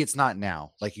 maybe it's not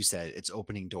now, like you said, it's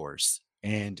opening doors,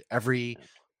 and every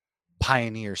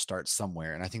pioneer starts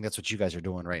somewhere, and I think that's what you guys are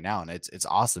doing right now, and it's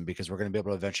awesome because we're gonna be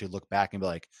able to eventually look back and be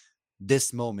like,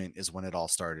 this moment is when it all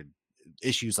started.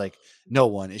 Issues like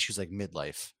issues like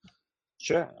midlife.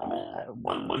 Sure. I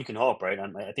mean, one can hope, right?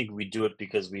 I think we do it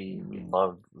because we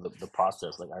love the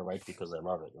process. Like I write because I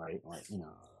love it, right? Like, you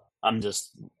know, I'm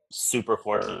just super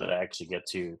fortunate that I actually get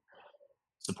to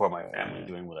support my family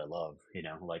doing what I love. You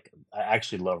know, like I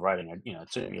actually love writing. You know,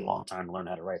 it took me a long time to learn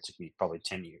how to write. It took me probably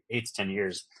 8 to 10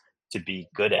 years to be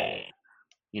good at it.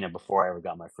 You know, before I ever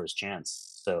got my first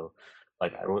chance. So,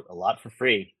 like, I wrote a lot for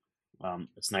free.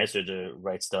 It's nicer to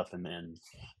write stuff and then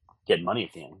get money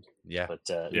at the end. Yeah. But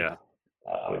Yeah. you know,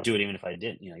 I would do it even if I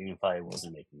didn't. You know, even if I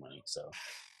wasn't making money. So,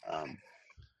 um,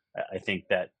 I think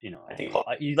that I think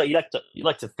you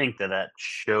like to think that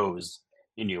shows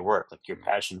in your work, like your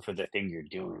passion for the thing you're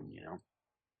doing. You know.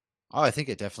 Oh, I think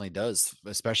it definitely does,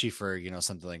 especially for,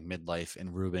 something like midlife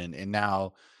and Ruben. And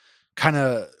now kind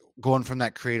of going from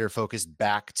that creator focus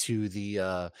back to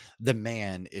the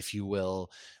man, if you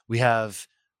will. We have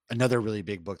another really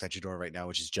big book that you're doing right now,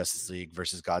 which is Justice League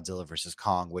versus Godzilla versus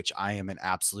Kong, which I am an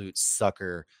absolute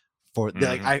sucker for.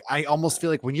 Like, Mhm. I almost feel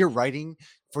like when you're writing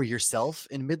for yourself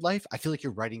in midlife, I feel like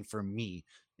you're writing for me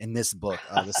in this book.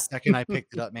 The second I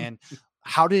picked it up, man,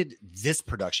 how did this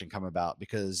production come about?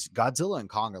 Because Godzilla and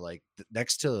Kong are like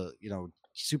next to,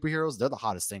 superheroes, they're the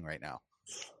hottest thing right now.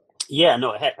 Yeah,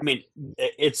 no, I mean,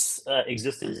 its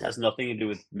existence has nothing to do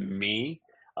with me.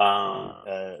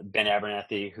 Ben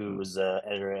Abernathy, who was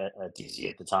editor at DC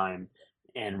at the time,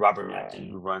 and Robert Mackin,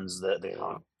 who runs the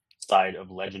comic side of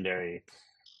Legendary,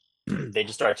 they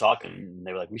just started talking. And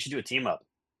they were like, "We should do a team up."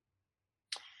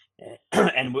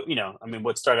 And I mean,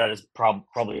 what started out as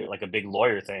probably like a big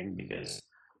lawyer thing because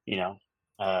you know,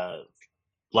 uh,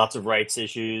 lots of rights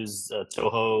issues.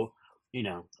 Toho,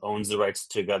 owns the rights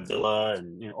to Godzilla,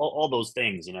 and all those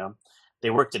things. they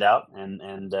worked it out,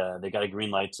 and they got a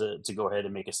green light to go ahead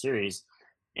and make a series.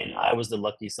 And I was the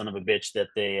lucky son of a bitch that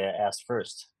they asked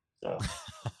first. So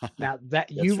Now that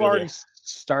that's you've really already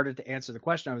started to answer the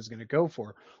question I was going to go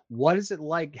for, what is it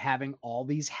like having all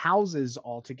these houses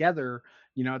all together?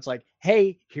 It's like,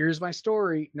 hey, here's my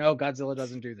story. No, Godzilla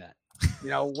doesn't do that.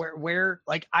 Where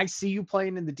like I see you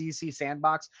playing in the DC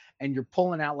sandbox and you're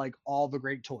pulling out like all the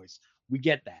great toys. We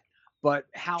get that, but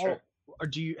how sure. or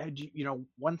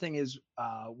one thing is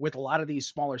with a lot of these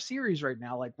smaller series right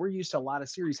now, like we're used to a lot of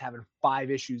series having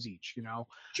 5 issues each.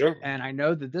 Sure. And I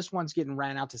know that this one's getting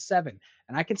ran out to 7.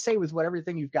 And I can say with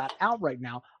everything you've got out right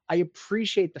now, I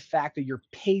appreciate the fact that you're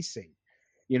pacing,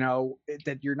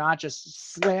 that you're not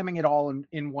just slamming it all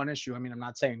in one issue. I mean, I'm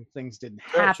not saying things didn't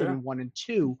happen Sure. in 1 and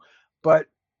 2, but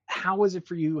how is it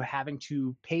for you having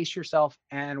to pace yourself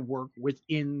and work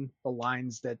within the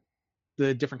lines that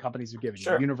the different companies have given you,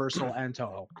 Sure. Universal and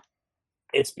Toho?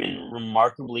 It's been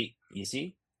remarkably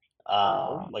easy.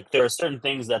 Like there are certain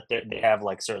things that they have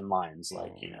like certain lines,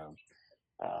 like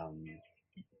um,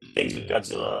 things with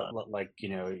Godzilla, like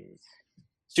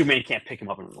Superman can't pick him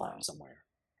up and land somewhere,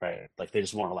 right? Like they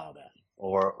just won't allow that.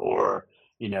 Or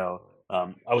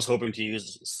I was hoping to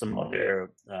use some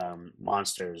other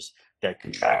monsters that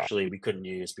contractually we couldn't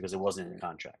use because it wasn't in the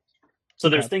contract. So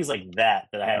there's Okay. things like that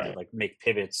I had to like make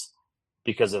pivots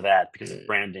because of that, because of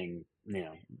branding,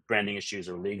 branding issues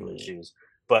or legal issues.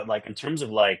 But like in terms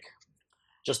of like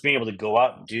just being able to go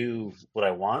out and do what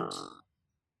I want,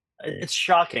 it's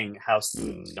shocking how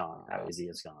smooth it's gone, how easy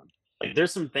it's gone. Like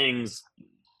there's some things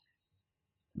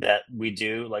that we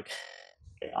do, like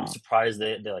I'm surprised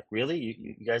they're like, really?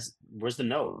 You guys, where's the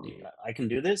note? I can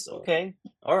do this? Okay.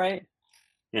 All right.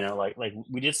 Like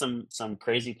we did some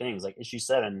crazy things. Like issue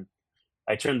 7,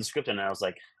 I turned the script in and I was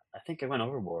like, I think I went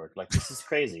overboard. Like this is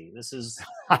crazy. This is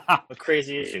a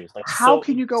crazy issue. Like How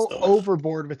can you go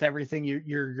overboard with everything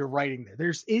you're writing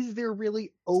there? Is there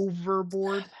really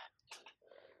overboard?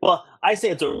 Well, I say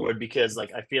it's overboard because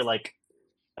like I feel like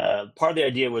part of the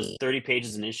idea was 30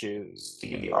 pages an issue to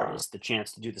give the artist the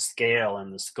chance to do the scale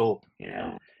and the scope,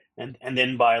 and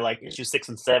then by like issue 6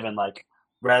 and 7, like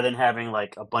rather than having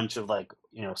like a bunch of like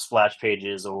splash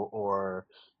pages or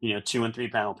 2 and 3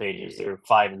 panel pages, they're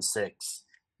 5 and 6,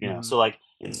 So like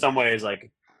in some ways,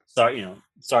 like sorry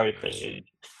to push it.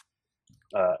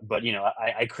 But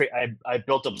I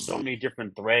built up so many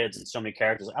different threads and so many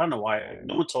characters. I don't know why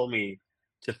no one told me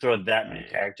to throw that many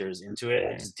characters into it.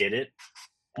 I just did it.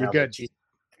 You're good.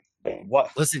 Like, what?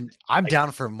 Listen, I'm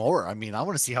down for more. I mean, I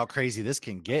want to see how crazy this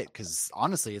can get because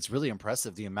honestly, it's really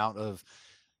impressive the amount of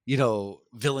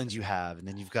villains you have, and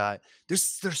then you've got there's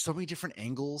so many different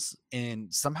angles,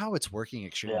 and somehow it's working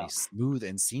extremely smooth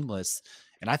and seamless.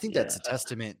 And I think that's a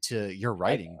testament to your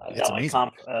writing. I It's got amazing.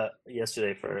 my comp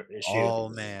yesterday for issue. Oh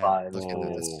man, 5. look at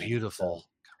that. That's beautiful.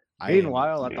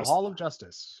 Meanwhile, at the Hall of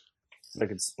Justice. I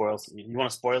could spoil. You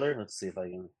want a spoiler? Let's see if I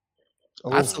can.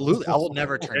 Oh. Absolutely, I will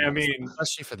never turn. I mean,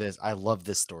 especially for this, I love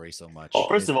this story so much. Well,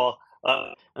 first of all,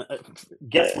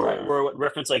 guess what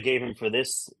reference I gave him for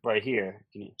this right here?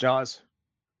 Jaws.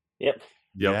 Yep.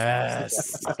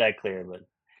 Yes. Not that clear, but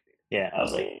yeah, I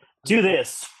was like, do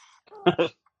this.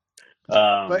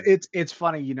 But it's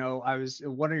funny, I was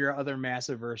one of your other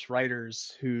Massiverse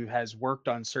writers who has worked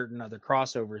on certain other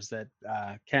crossovers that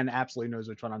Ken absolutely knows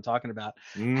which one I'm talking about.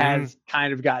 Has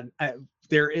kind of gotten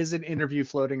there is an interview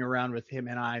floating around with him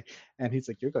and I, and he's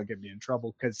like, you're gonna get me in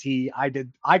trouble because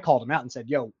I called him out and said,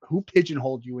 yo, who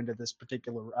pigeonholed you into this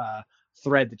particular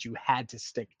thread that you had to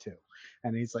stick to?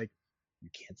 And he's like, you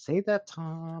can't say that,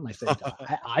 Tom. I said,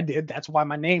 I did. That's why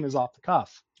my name is off the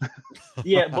cuff.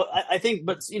 Yeah, but I think,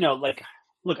 like,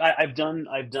 look, I've done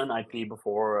IP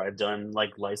before. I've done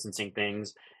like licensing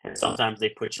things, and sometimes they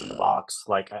put you in the box.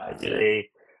 Like I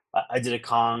did the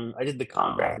Kong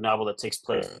graphic novel that takes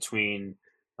place between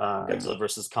Godzilla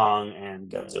versus Kong and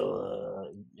Godzilla,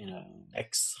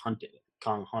 X Hunted,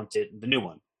 Kong Haunted, the new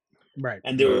one. Right.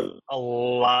 And there were a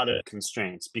lot of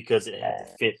constraints because it had to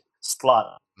fit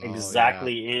slot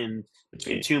exactly in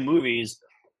between 2 movies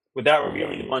without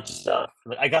revealing a bunch of stuff.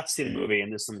 Like I got to see the movie,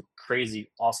 and there's some crazy,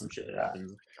 awesome shit that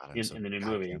happens in the new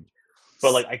movie.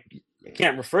 But like I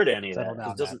can't refer to any of that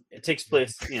because it takes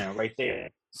place, right there.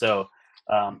 So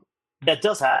that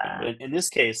does happen. But in this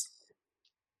case,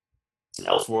 in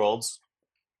Elseworlds,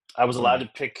 I was allowed to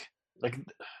pick. Like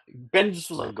Ben just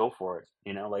was like, "Go for it,"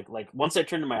 Like once I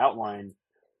turned to my outline,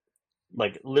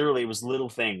 like literally it was little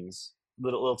things,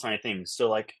 little tiny things. So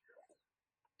like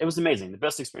it was amazing. The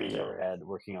best experience I ever had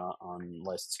working on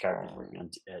licensed characters working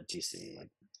at DC. Like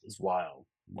it's wild.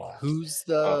 Who's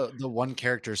the one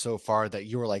character so far that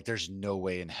you were like, "There's no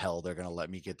way in hell they're gonna let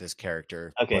me get this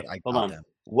character, but Okay, I hold got on. them."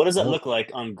 What does that Oh, look like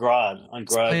on Grodd? On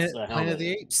it's Grodd's Planet of helmet?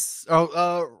 the Apes.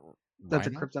 Oh, That's a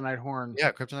Rhino? kryptonite horn.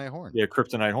 Yeah, Kryptonite Horn. Yeah,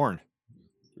 Kryptonite Horn.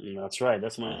 That's right.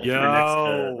 That's my next.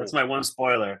 Yo. That's my one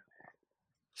spoiler.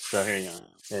 So here you go.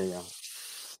 There you go.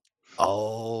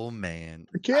 Oh man,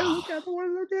 I can't look at it. I want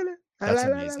to look at it. that's La,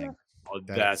 la, la, amazing. Oh,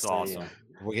 That's that's awesome.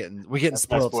 we're getting That's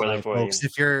my spoiled spoiler tonight, for folks.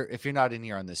 you. If you're not in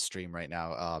here on this stream right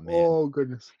now, man, Oh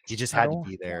goodness. he just I had to don't-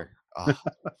 be there.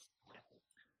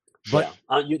 But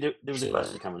Yeah. There was a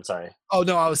question coming. Sorry. oh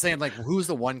no, I was saying like, who's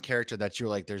the one character that you're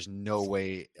like, there's no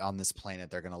way on this planet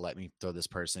they're gonna let me throw this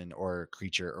person or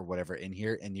creature or whatever in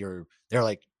here, and they're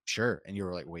like, sure, and you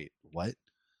were like, wait, what?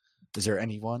 Is there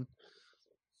anyone?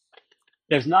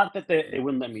 There's not that they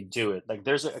wouldn't let me do it. Like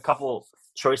there's a couple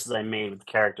choices I made with the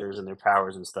characters and their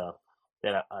powers and stuff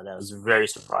that I was very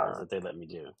surprised that they let me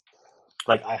do.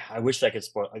 Like I wish I could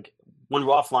spoil. Like when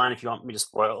we're offline, if you want me to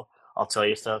spoil, I'll tell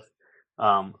you stuff.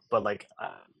 But like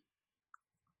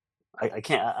I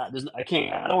can't. I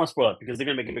can't. I don't want to spoil it because they're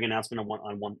gonna make a big announcement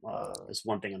on one. This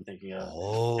one thing I'm thinking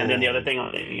of, and then the other thing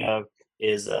I'm thinking of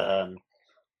is the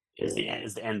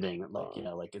ending. Like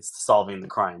like it's solving the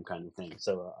crime kind of thing.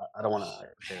 So I don't want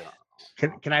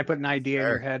to. Can I put an idea in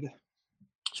your head?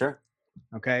 Sure.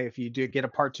 Okay, if you do get a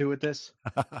part 2 with this,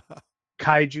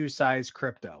 kaiju size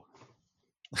crypto.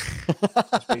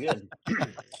 That's pretty good.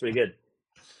 That's pretty good.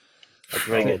 That's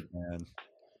very good. Man.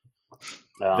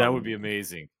 That would be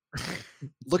amazing.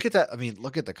 Look at that. I mean,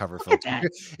 look at the cover, folks.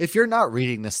 If you're not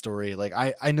reading this story, like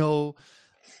I know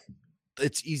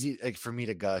it's easy like for me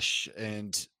to gush,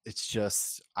 and it's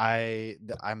just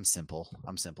I'm simple.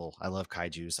 I love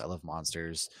kaijus. I love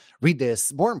monsters. Read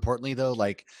this. More importantly, though,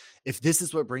 like if this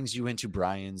is what brings you into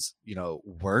Brian's,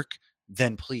 work,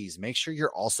 then please make sure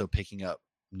you're also picking up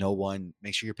No One.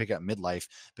 Make sure you're picking up Midlife,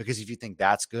 because if you think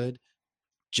that's good,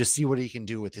 just see what he can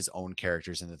do with his own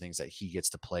characters and the things that he gets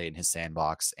to play in his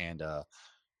sandbox. And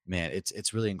man,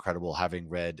 it's really incredible having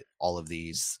read all of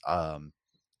these.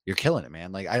 You're killing it,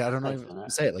 man. Like I don't know how to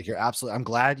say it. Like you're absolutely. I'm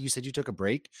glad you said you took a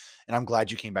break, and I'm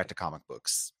glad you came back to comic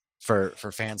books for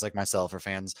fans like myself or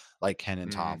fans like Ken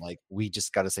and Tom. Like we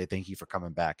just got to say thank you for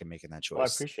coming back and making that choice. Well,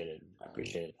 I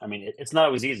appreciate it. I mean, it's not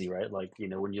always easy, right? Like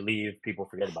when you leave, people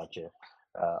forget about you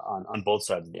on both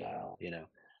sides of the aisle.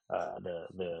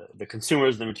 The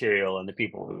consumers of the material and the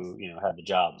people who have the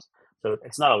jobs. So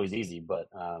it's not always easy, but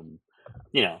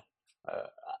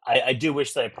I do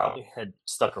wish that I probably had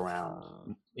stuck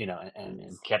around,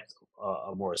 and kept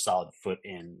a more solid foot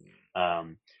in.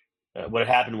 What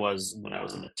had happened was when I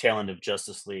was in the tail end of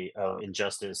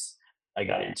Injustice, I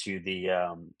got into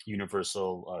the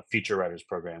Universal Feature Writers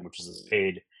Program, which is this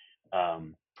paid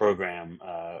program,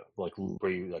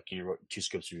 where you wrote 2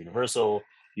 scripts for Universal.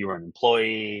 You were an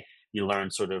employee. You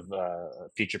learned sort of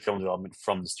feature film development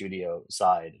from the studio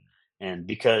side, and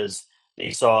because they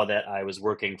saw that I was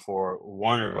working for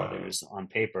Warner Brothers on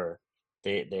paper,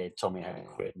 they told me I had to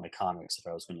quit my comics if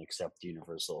I was going to accept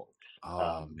Universal.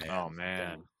 Oh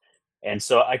man. Thing. And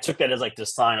so I took that as like the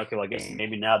sign. Okay, well I guess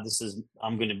maybe now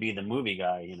I'm going to be the movie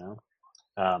guy,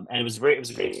 and it was great. It was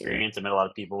a great experience. I met a lot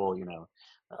of people.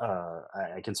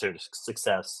 I considered a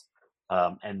success,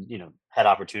 and had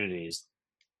opportunities.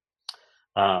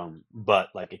 But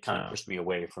like it kind of pushed me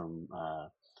away from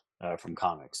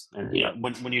comics. And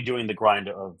when you're doing the grind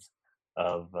of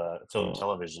film and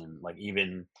television, like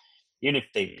even if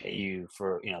they pay you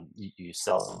for you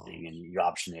sell something and you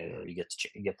option it, or you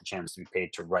get the chance to be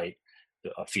paid to write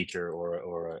a feature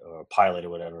or a pilot or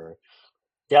whatever,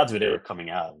 the odds of it ever coming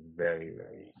out very,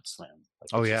 very slim.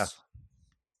 Like,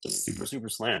 just super, super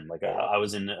slim. Like I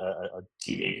was in a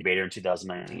TV incubator in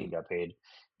 2019, got paid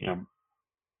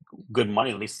good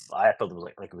money. At least I felt it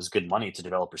was like it was good money to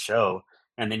develop a show,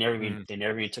 and they never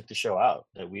even took the show out.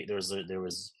 That there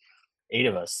was 8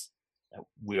 of us.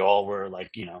 We all were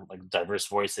like diverse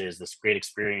voices. This great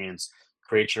experience.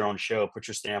 Create your own show. Put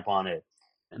your stamp on it.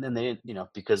 And then they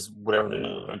because whatever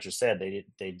the venture said,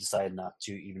 they decided not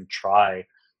to even try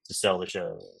to sell the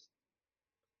show.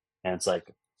 And it's like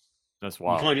that's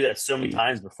wild. You can only do that so many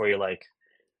times before you're like,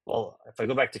 well, if I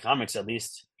go back to comics, at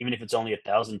least even if it's only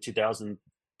 1,000, 2,000,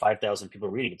 5,000 people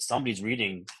reading it, somebody's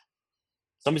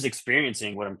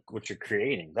experiencing what you're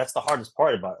creating. That's the hardest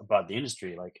part about the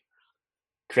industry, like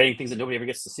creating things that nobody ever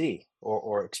gets to see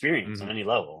or experience on any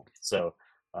level. So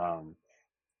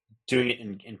doing it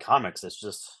in comics, it's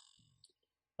just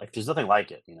like there's nothing like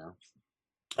it.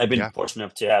 I've been fortunate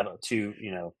enough to have 2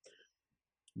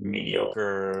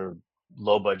 mediocre,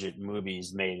 low budget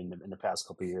movies made in the past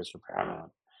couple of years for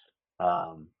Paramount,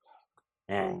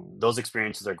 and those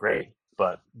experiences are great.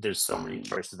 but there's so many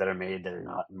choices that are made that are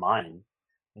not mine.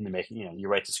 And they make, you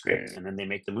write the script, and then they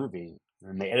make the movie,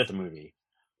 and they edit the movie.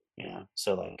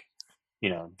 So like,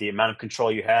 the amount of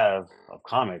control you have of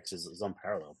comics is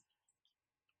unparalleled.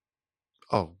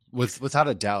 Oh, without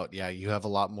a doubt, yeah, you have a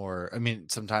lot more. I mean,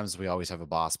 sometimes we always have a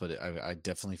boss, but I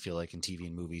definitely feel like in TV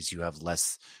and movies, you have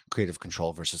less creative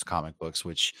control versus comic books,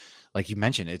 which, like you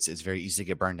mentioned, it's very easy to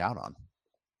get burned out on.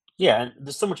 Yeah, and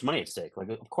there's so much money at stake. Like,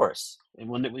 of course, and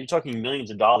when you're talking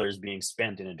millions of dollars being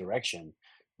spent in a direction,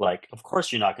 like, of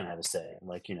course, you're not going to have a say.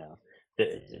 Like,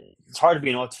 it's hard to be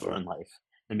an author in life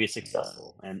and be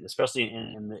successful, and especially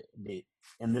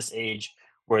in this age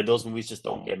where those movies just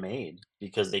don't get made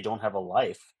because they don't have a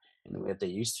life in the way that they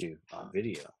used to on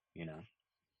video.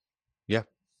 Yeah.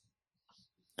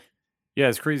 Yeah,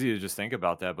 it's crazy to just think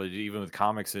about that, but even with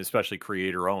comics, especially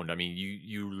creator owned, I mean,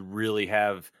 you really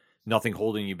have nothing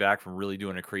holding you back from really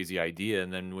doing a crazy idea.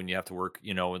 And then when you have to work,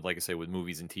 and like I say, with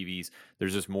movies and TVs,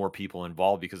 there's just more people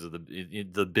involved because of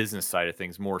the business side of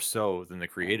things more so than the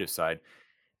creative side.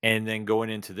 And then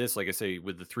going into this, like I say,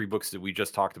 with the three books that we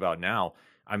just talked about now,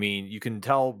 I mean, you can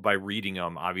tell by reading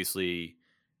them, obviously,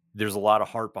 there's a lot of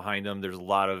heart behind them. There's a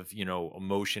lot of,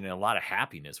 emotion and a lot of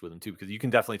happiness with them too, because you can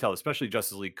definitely tell, especially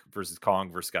Justice League versus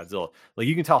Kong versus Godzilla. Like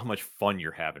you can tell how much fun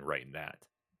you're having writing that.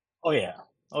 Oh yeah,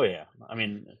 oh yeah. I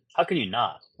mean, how can you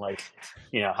not? Like,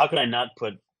 how can I not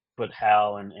put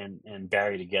Hal and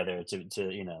Barry together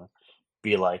to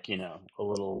be like a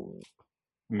little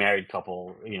married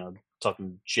couple,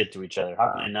 talking shit to each other?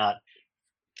 How can I not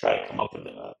try to come up with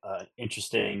a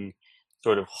interesting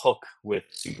sort of hook with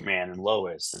Superman and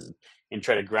Lois, and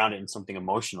try to ground it in something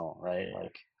emotional, right?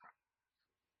 Like,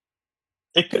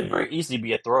 it could very easily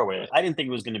be a throwaway. I didn't think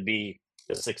it was going to be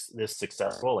this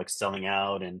successful, like selling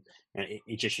out, and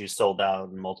each issue sold out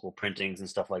and multiple printings and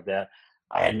stuff like that.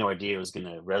 I had no idea it was going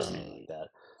to resonate like that.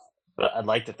 But I'd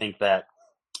like to think that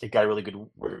it got really good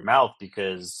word of mouth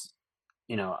because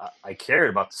I cared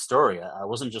about the story. I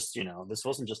wasn't just this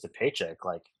wasn't just a paycheck.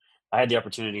 Like, I had the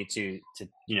opportunity to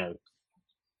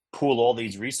pool all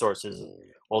these resources,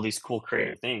 all these cool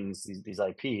creative things, these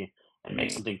IP, and make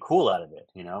something cool out of it,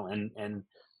 and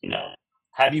you know,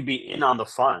 have you be in on the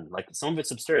fun. Like, some of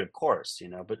it's absurd, of course,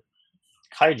 but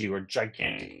kaiju are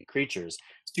gigantic creatures.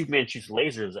 Superman shoots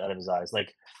lasers out of his eyes,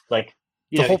 like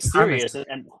The whole it's premise serious,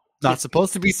 and not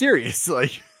supposed to be serious.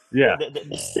 Like, Yeah.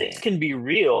 the stakes can be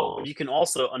real, but you can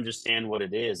also understand what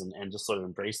it is, and just sort of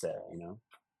embrace that.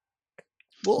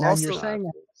 well, Now you're also, saying how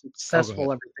oh, go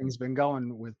successful ahead. everything's been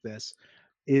going with this.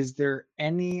 Is there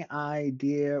any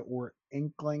idea or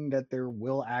inkling that there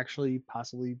will actually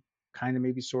possibly kind of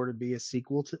maybe sort of be a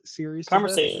sequel to series to this?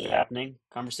 Conversations are happening.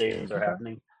 Conversations are Okay.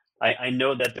 happening. I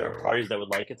know that there are parties that would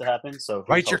like it to happen. So here's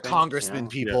Write your hoping. congressman, Yeah.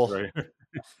 people.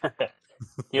 Right.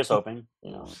 Here's hoping.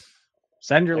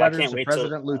 Send your Like, I letters can't to wait till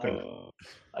President Lupin.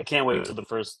 I can't wait till the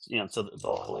first. So the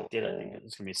whole did. I think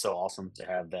it's gonna be so awesome to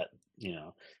have that.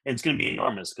 And it's gonna be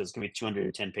enormous because it's gonna be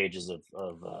 210 pages of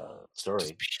Just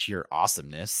story. pure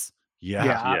awesomeness. Yeah,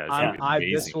 Yeah. Yeah, it's gonna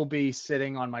be this amazing. will be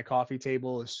sitting on my coffee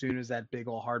table as soon as that big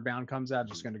old hardbound comes out.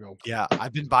 Just gonna go. Yeah,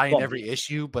 I've been buying Bump. every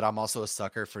issue, but I'm also a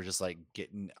sucker for just like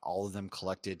getting all of them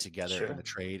collected together in Sure. a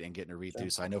trade and getting a read Sure. through.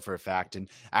 So I know for a fact. And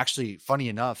actually, funny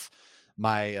enough,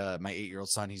 my 8-year-old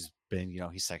son, he's been,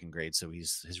 he's second grade, so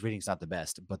his reading's not the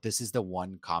best. But this is the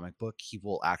one comic book he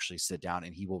will actually sit down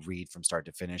and he will read from start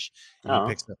to finish. And he Oh,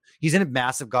 picks up. He's in a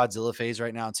massive Godzilla phase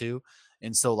right now too,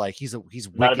 and so like he's not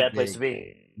a wicked bad place to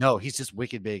big. be. No, he's just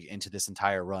wicked big into this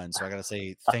entire run. So I gotta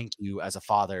say thank you as a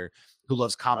father who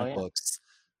loves Oh comic yeah. books.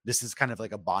 This is kind of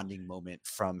like a bonding moment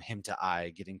from him to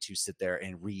I getting to sit there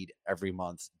and read every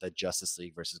month the Justice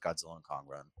League versus Godzilla and Kong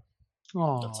run.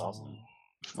 That's awesome.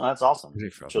 Oh, Well, that's awesome. Pretty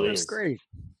fun. It really that's is. great.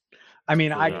 I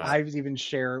mean, Really is. I've even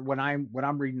shared when I'm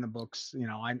reading the books,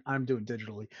 I'm doing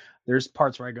digitally. There's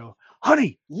parts where I go,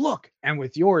 honey, look. And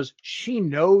with yours, she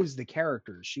knows the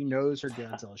characters. She knows her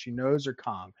Godzilla. She knows her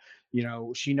Kong.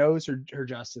 She knows her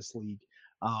Justice League.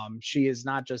 She is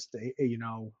not just a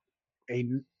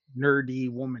nerdy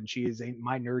woman. She is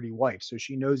my nerdy wife. So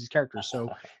she knows these characters. So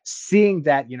seeing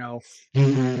that,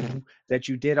 that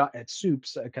you did at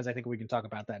Soups, because I think we can talk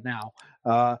about that now.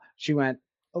 She went,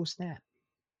 oh snap.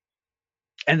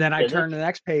 And then I Yeah, turn to the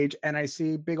next page and I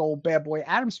see big old bad boy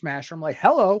Atom Smasher. I'm like,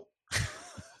 hello.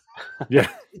 Yeah.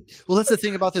 Well, that's the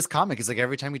thing about this comic is like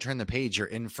every time you turn the page, you're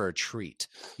in for a treat.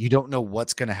 You don't know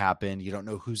what's going to happen. You don't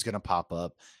know who's going to pop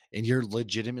up, and you're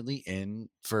legitimately in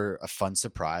for a fun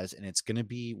surprise. And it's going to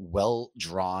be well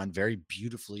drawn, very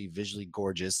beautifully, visually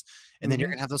gorgeous. And then you're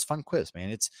Mhm. going to have those fun quips,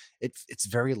 man. It's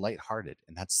very lighthearted,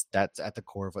 and that's at the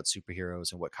core of what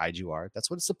superheroes and what kaiju are. That's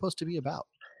what it's supposed to be about.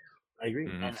 I agree,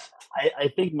 Mhm. and I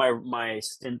think my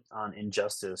stint on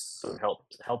Injustice sort of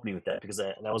helped me with that because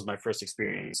that was my first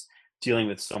experience dealing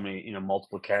with so many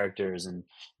multiple characters and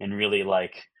really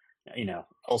like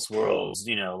Elseworlds,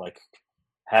 like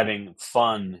having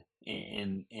fun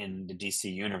in the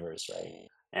DC universe, right?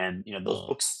 And those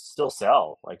books still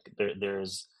sell. Like they're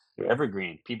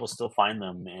evergreen. People still find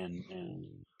them,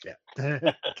 and Yeah.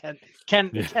 Ken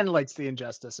Yeah. Ken likes the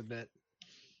Injustice a bit.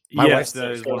 My wife Yes, that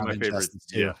started is one of on my favorite. Injustice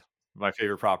Yeah, too. my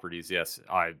favorite properties. Yes,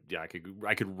 I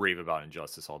could rave about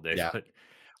Injustice all day. Yeah. But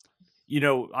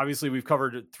obviously we've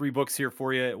covered 3 books here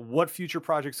for you. What future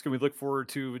projects can we look forward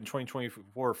to in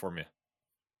 2024 from you?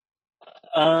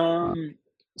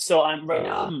 So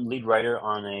I'm lead writer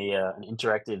on an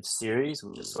interactive series,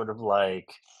 which is sort of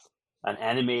like an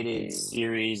animated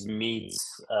series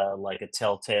meets like a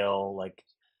Telltale like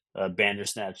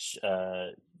Bandersnatch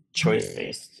choice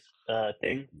based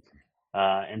thing.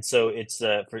 And so it's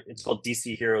called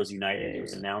DC Heroes United. It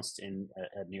was announced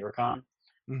at NeoCon.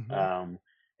 Mhm.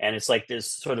 And it's like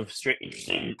this sort of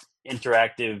interesting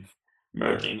interactive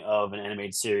merging of an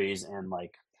animated series and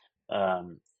like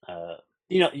um,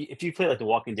 if you play like The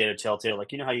Walking Dead or Telltale,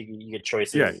 like how you get Yeah,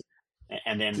 choices,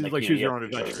 and then it's like like you choose have your own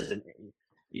three adventure. choices, and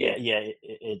yeah,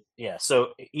 yeah.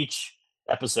 So each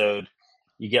episode,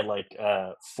 you get like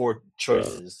 4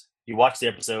 choices. You watch the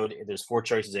episode. There's 4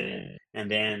 choices in it, and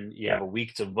then you have a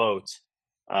week to vote.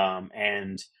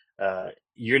 And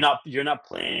you're not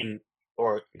playing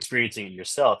or experiencing it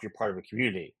yourself. You're part of a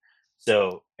community.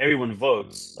 So everyone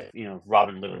votes, like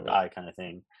Robin live or die kind of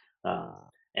thing, uh,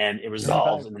 and it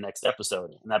resolves Okay. in the next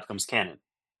episode, and that becomes canon.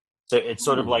 So it's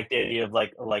sort of Ooh. like the idea of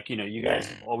like you guys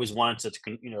always wanted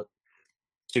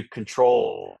to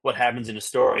control what happens in a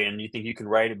story, and you think you can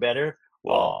write it better.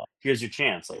 Well, here's your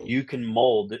chance. Like you can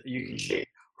shape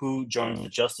who joins the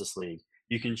Justice League.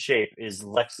 You can shape, is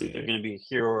Lex Luthor going to be a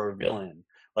hero or a villain?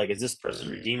 Like, is this person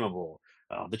redeemable?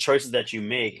 The choices that you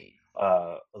make,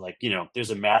 like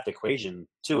there's a math equation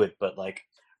to it, but like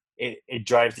it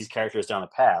drives these characters down a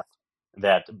path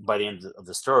that by the end of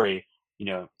the story, you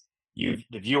know,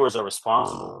 the viewers are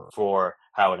responsible for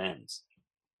how it ends.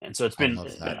 And so I love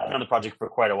it's been that. I've been on the project for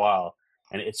quite a while,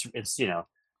 and it's it's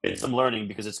some learning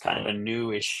because it's kind of a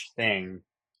newish thing.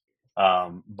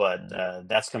 But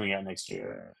that's coming out next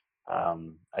year.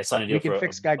 I signed a deal We can for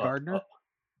fix Guy Gardner.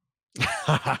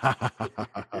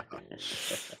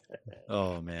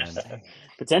 Oh man.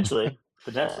 potentially,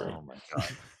 Oh my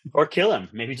or kill him.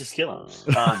 Maybe just kill him.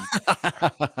 god.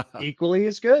 Equally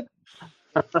as good.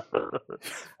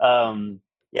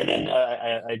 Yeah, then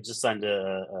I just signed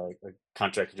a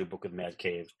contract to do a book with Mad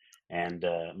Cave and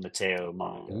Matteo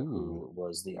Manga, Ooh. who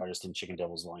was the artist in Chicken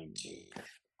Devils Volume 2.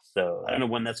 So I don't know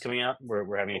when that's coming out.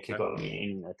 We're having a Okay. kickoff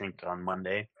meeting, I think, on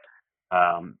Monday.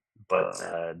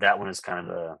 But that one is kind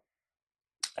of a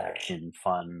action,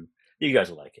 fun. You guys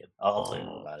will like it. I'll tell you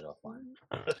more about it offline.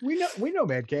 We know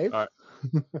Mad Cave. All right.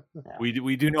 Yeah.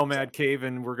 We do know Mad Cave,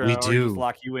 and we're We gonna already just do.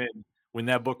 lock you in when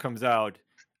that book comes out.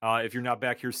 If you're not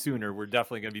back here sooner, we're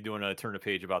definitely gonna be doing a turn a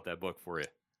page about that book for you.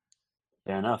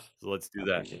 Fair enough. So let's do I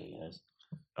that. appreciate you guys.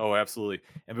 Oh, absolutely.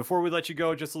 And before we let you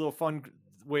go, just a little fun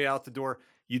way out the door.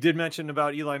 You did mention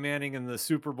about Eli Manning and the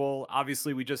Super Bowl.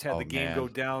 Obviously, we just had Oh, the game man. go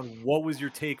down. What was your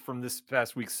take from this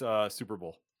past week's Super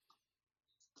Bowl?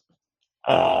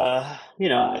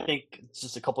 I think it's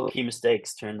just a couple of key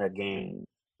mistakes turned that game.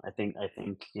 I think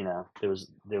there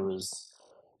was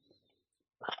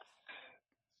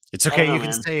It's I don't okay. know, You can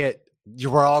man. say it.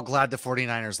 You were all glad the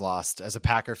 49ers lost. As a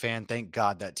Packer fan, thank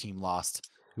God that team lost.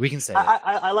 We can say it.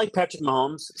 I like Patrick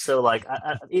Mahomes, so like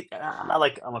I'm not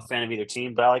like I'm a fan of either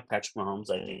team, but I like Patrick Mahomes.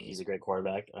 I think he's a great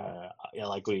quarterback. I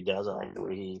like what he does. I like the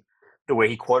way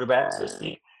he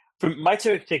quarterbacks. My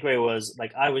takeaway was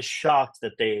like I was shocked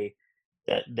that they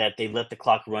let the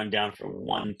clock run down for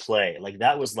one play. Like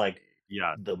that was like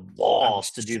Yeah, the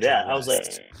balls to do that. I was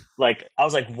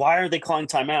like, why are they calling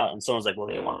timeout? And someone's like, well,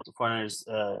 they want the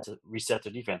 49ers to reset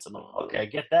their defense. I'm like, okay, I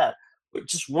get that, but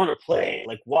just run a play.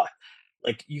 Like what?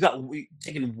 Like you got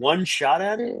taking one shot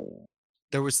at it.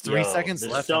 There was 3 seconds the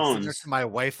left. I'm sitting there Stones, to my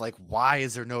wife, like, why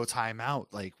is there no timeout?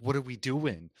 Like, what are we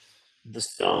doing? the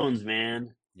Stones,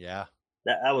 man. Yeah.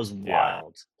 That was Yeah.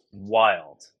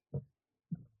 wild.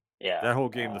 Yeah, that whole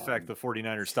game, the fact the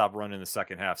 49ers stopped running in the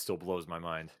second half still blows my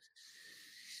mind.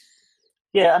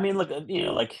 Yeah, I mean, look,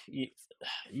 like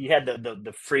you had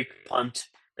the freak punt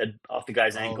that off the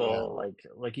guy's Oh, ankle,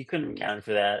 like you couldn't account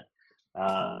for that.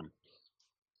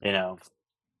 You know,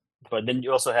 but then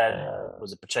you also had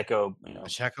was it Pacheco?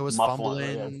 Pacheco was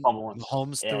muffling, fumbling.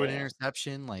 Holmes threw an Yeah.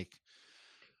 interception. Like,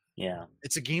 Yeah,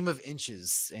 it's a game of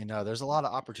inches, and there's a lot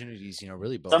of opportunities.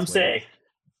 Really both some ways. say.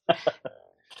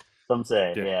 Some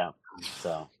say, Yeah. yeah.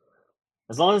 So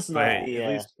as long as it's But not hey, at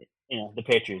least the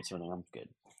Patriots winning, I'm good.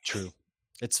 True.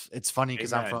 It's funny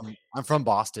because Amen. I'm from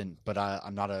Boston, but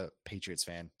I'm not a Patriots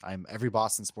fan. I'm every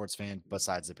Boston sports fan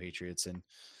besides the Patriots, and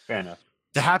Fair enough.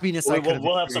 the happiness I could have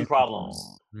We'll have some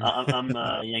experienced. problems.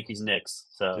 I'm Yankees Knicks,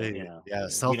 so Yeah, we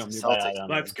don't move Celtics. on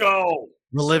Let's this. go.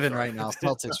 We're living Sorry. right now.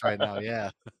 Celtics right now. Yeah.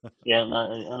 Yeah, I don't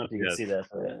know if you can Yes. see that.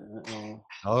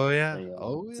 But, Oh yeah. there you go.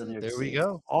 Oh It's yeah. in New York There we City.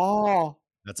 go. Oh,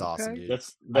 That's awesome, Okay. dude.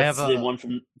 That's I have the one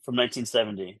from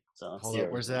 1970. So hold up.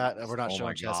 Where's that? We're not Oh showing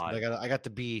my chest, but God. I got the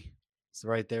B. So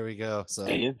right there we go. So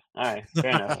There you. All right,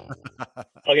 fair enough.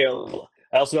 Okay,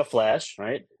 I also got Flash,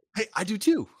 right? hey, I do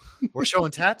too. We're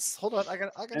showing tats. Hold on. I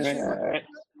got All to right, show you. all right.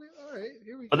 All right.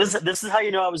 Here we But go. this is how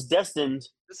you know I was destined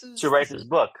This is to write this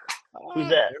book. Who's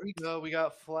that? There we go. We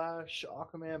got Flash,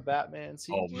 Aquaman, Batman.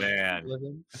 See, Oh, we're man.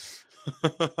 living.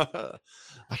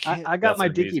 I got That's my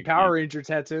an Dickie amazing Power feat. Ranger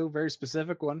tattoo, very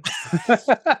specific one.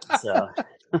 So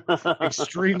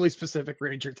Extremely specific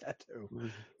Ranger tattoo.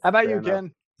 How about Fair you, enough.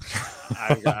 Ken?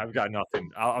 I've got nothing.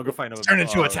 I'll go find a Turn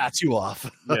into a tattoo off.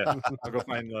 Yeah, I'll go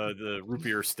find the root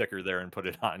beer sticker there and put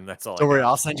it on. That's all. Don't worry, I got.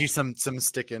 I'll send you some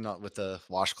sticking with the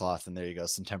washcloth, and there you go,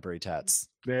 some temporary tats.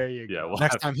 There you Yeah, go. we'll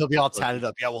Next have- time he'll be all tatted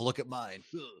up. Yeah, well, look at mine.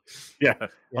 Yeah, Yeah.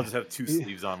 I'll just have 2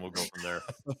 sleeves on. We'll go from there.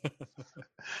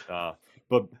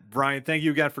 But Brian, thank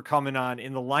you again for coming on.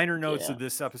 In the liner notes Yeah. of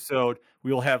this episode,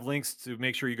 we will have links to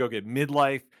make sure you go get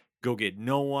Midlife, go get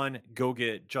No One, go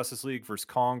get Justice League versus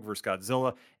Kong versus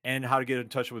Godzilla, and how to get in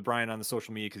touch with Brian on the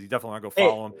social media, because you definitely want to go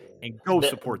follow him and go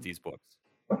support these books.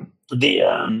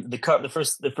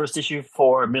 The first issue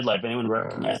for Midlife. Anyone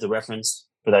recognize the reference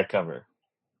for that cover?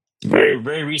 Very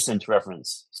very recent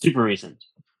reference. Super recent.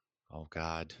 Oh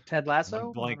God, Ted Lasso?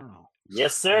 I'm blank. I don't know.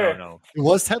 Yes, sir. No. it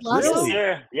was Ted Lasso. Yes,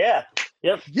 sir. Yeah.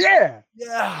 Yep. Yeah.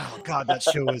 Yeah. Oh God, that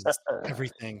show is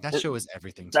everything. That show is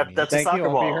everything to me. That's Thank a you, soccer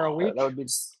I'll ball. be here a week. That would be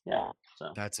yeah.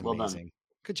 So That's well done. amazing.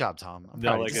 Good job, Tom. I'm No,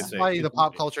 proud of like you. I This is say, why you're the it's-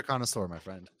 pop culture connoisseur, my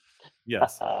friend.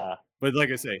 Yes. But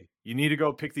like I say, you need to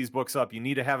go pick these books up. You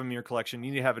need to have them in your collection. You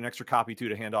need to have an extra copy too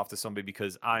to hand off to somebody,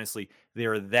 because honestly, they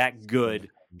are that good.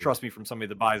 Trust me, from somebody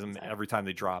that buys them every time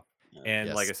they drop. And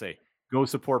Yes. like I say, go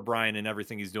support Brian and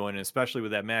everything he's doing. And especially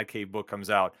with that Mad Cave book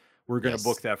comes out, we're going to Yes.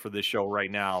 book that for this show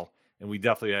right now. And we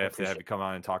definitely have to have you come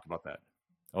on and talk about that.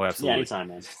 Oh, absolutely. Yeah, anytime,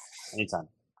 man. Anytime.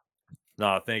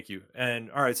 No, thank you. And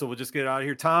all right, so we'll just get out of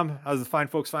here. Tom, how's the fine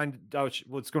folks find out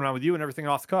what's going on with you and everything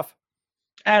off the cuff?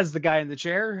 As the guy in the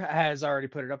chair has already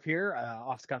put it up here,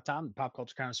 off the cuff Tom, the pop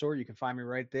culture connoisseur. You can find me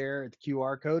right there at the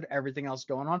QR code. Everything else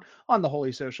going on the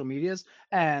holy social medias,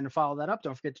 and follow that up.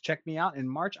 Don't forget to check me out in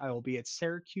March. I will be at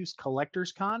Syracuse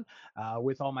Collectors Con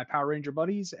with all my Power Ranger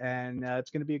buddies, and it's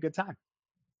going to be a good time.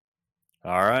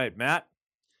 All right, Matt.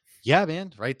 Yeah,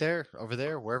 man, right there, over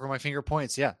there, wherever my finger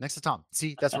points. Yeah, next to Tom.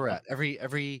 See, that's where we're at.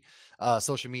 Every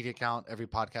social media account, every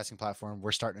podcasting platform,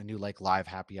 we're starting a new live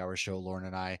happy hour show. Lauren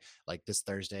and I, this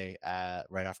Thursday,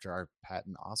 right after our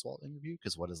Patton Oswalt interview.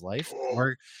 Because what is life?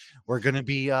 We're gonna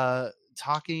be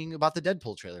talking about the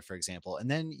Deadpool trailer, for example, and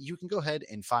then you can go ahead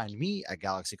and find me at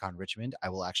GalaxyCon Richmond. I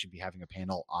will actually be having a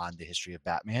panel on the history of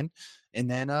Batman, and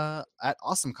then at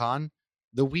AwesomeCon.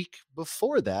 The week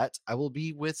before that, I will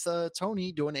be with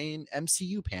Tony doing an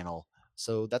MCU panel.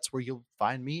 So that's where you'll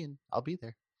find me, and I'll be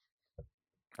there.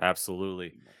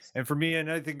 Absolutely. And for me and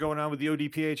anything going on with the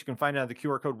ODPH, you can find out the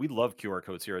QR code. We love QR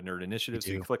codes here at Nerd Initiative.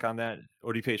 So you can click on that,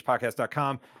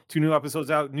 odphpodcast.com. 2 new episodes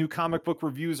out. New comic book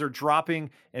reviews are dropping.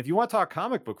 And if you want to talk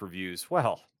comic book reviews,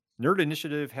 well, Nerd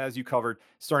Initiative has you covered,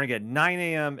 starting at 9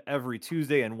 a.m. every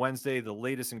Tuesday and Wednesday, the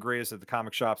latest and greatest at the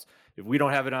comic shops. If we don't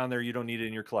have it on there, you don't need it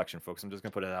in your collection, folks. I'm just going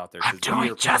to put it out there. I'm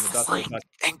doing Justice League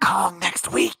and Kong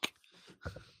next week.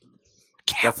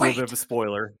 That's a little bit of a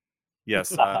spoiler.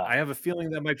 Yes, I have a feeling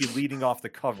that might be leading off the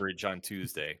coverage on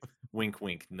Tuesday. Wink,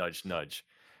 wink, nudge, nudge.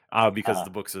 Because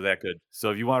the books are that good. So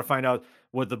if you want to find out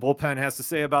what the bullpen has to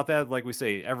say about that, like we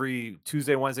say, every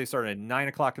Tuesday, Wednesday, starting at 9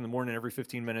 o'clock in the morning, every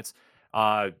 15 minutes,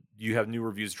 you have new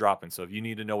reviews dropping. So if you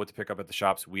need to know what to pick up at the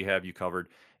shops, we have you covered.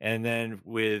 And then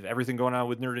with everything going on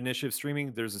with Nerd Initiative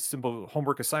streaming, there's a simple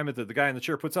homework assignment that the guy in the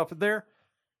chair puts up there.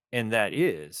 And that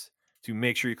is to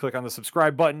make sure you click on the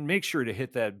subscribe button. Make sure to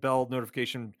hit that bell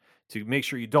notification to make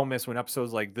sure you don't miss when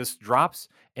episodes like this drops,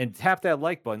 and tap that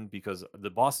like button, because the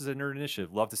bosses at Nerd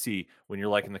Initiative love to see when you're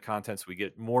liking the content. So we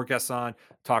get more guests on,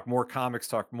 talk more comics,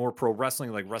 talk more pro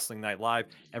wrestling, like Wrestling Night Live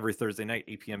every Thursday night,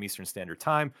 8 p.m. Eastern Standard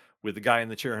Time, with the guy in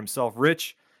the chair himself,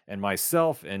 Rich, and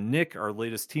myself and Nick, our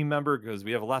latest team member, because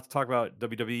we have a lot to talk about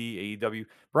WWE, AEW.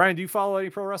 Brian, do you follow any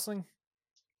pro wrestling?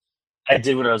 I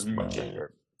did when I was much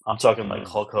younger. I'm talking like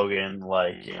Hulk Hogan,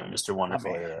 Mr.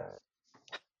 Wonderful.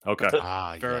 Okay.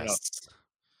 Ah, Fair yes.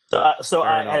 enough. So Fair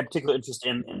I enough. had a particular interest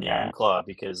in the Iron Claw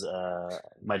because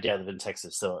my dad lived in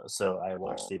Texas, so I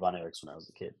watched the Von Erichs when I was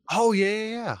a kid. Oh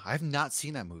yeah. I have not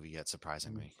seen that movie yet.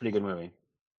 Surprisingly, Pretty good movie.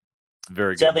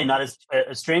 Very good. Sadly, movie. not as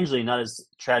strangely not as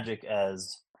tragic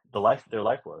as their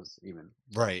life was. Even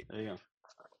right? there you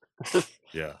go.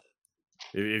 Yeah,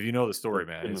 if you know the story,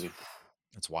 man,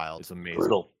 it's wild. It's amazing.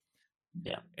 Brutal.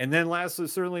 Yeah. And then lastly,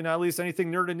 certainly not least,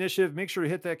 anything Nerd Initiative, make sure to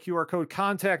hit that QR code,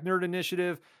 contact Nerd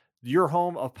Initiative, your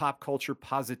home of pop culture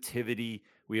positivity.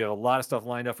 We have a lot of stuff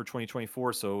lined up for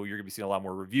 2024, so you're going to be seeing a lot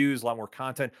more reviews, a lot more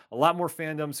content, a lot more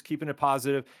fandoms, keeping it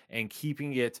positive and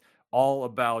keeping it all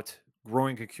about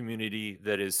growing a community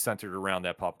that is centered around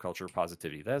that pop culture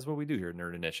positivity. That is what we do here at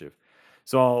Nerd Initiative.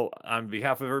 So on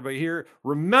behalf of everybody here,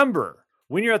 remember,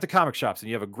 when you're at the comic shops and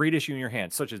you have a great issue in your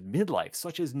hand, such as Midlife,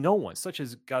 such as No One, such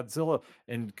as Godzilla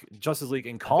and Justice League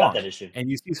and Kong, and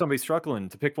you see somebody struggling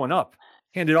to pick one up,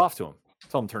 hand it off to them.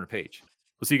 Tell them to turn a page.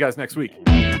 We'll see you guys next week.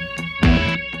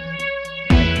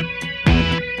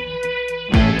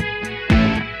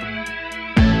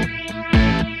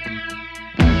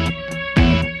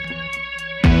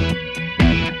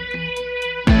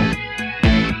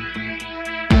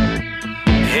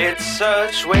 It's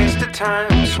such waste of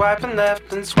time, swiping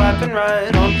left and swiping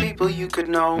right on people you could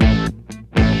know.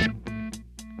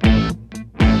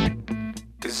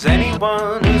 Cause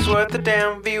anyone who's worth a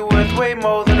damn be worth way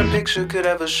more than a picture could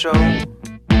ever show.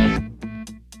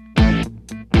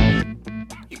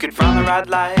 You could find the right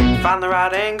light, find the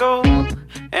right angle,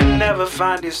 and never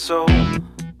find your soul.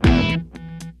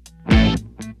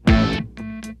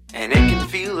 And it can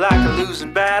feel like a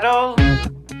losing battle,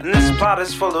 and this plot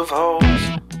is full of holes.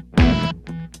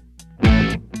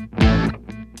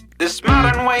 This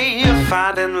modern way of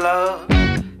finding love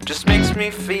just makes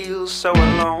me feel so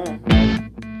alone.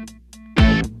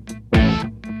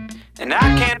 And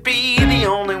I can't be the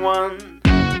only one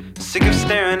sick of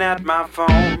staring at my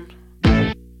phone.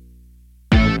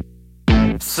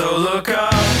 So look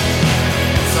up,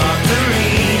 talk to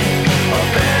me, a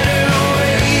better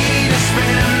way to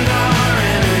spend our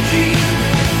energy.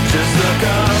 Just look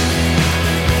up,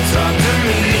 talk to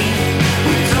me.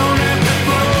 We don't have to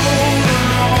float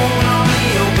alone on the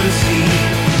open sea.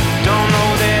 Don't know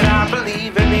that I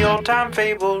believe in the old time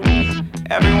fable.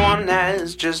 Everyone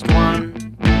has just one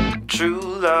true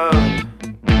love.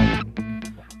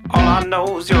 All I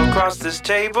know is you're across this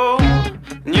table,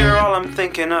 and you're all I'm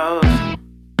thinking of.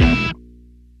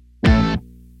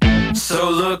 So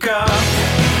look up,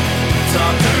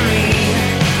 talk to me,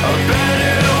 a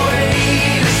better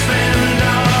way to spend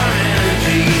our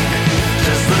energy.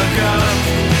 Just look up,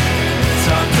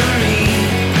 talk to me.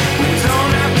 We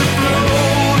don't have to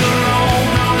float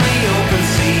alone on the open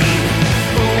sea.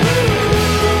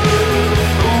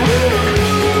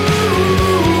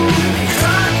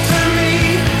 Talk to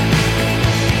me.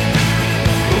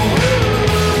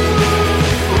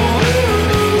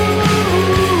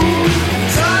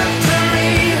 Talk to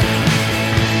me.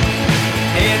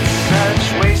 It's such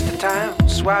waste of time,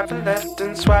 swiping left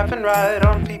and swiping right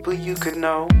on people you could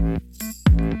know.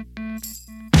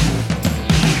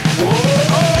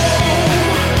 Whoa.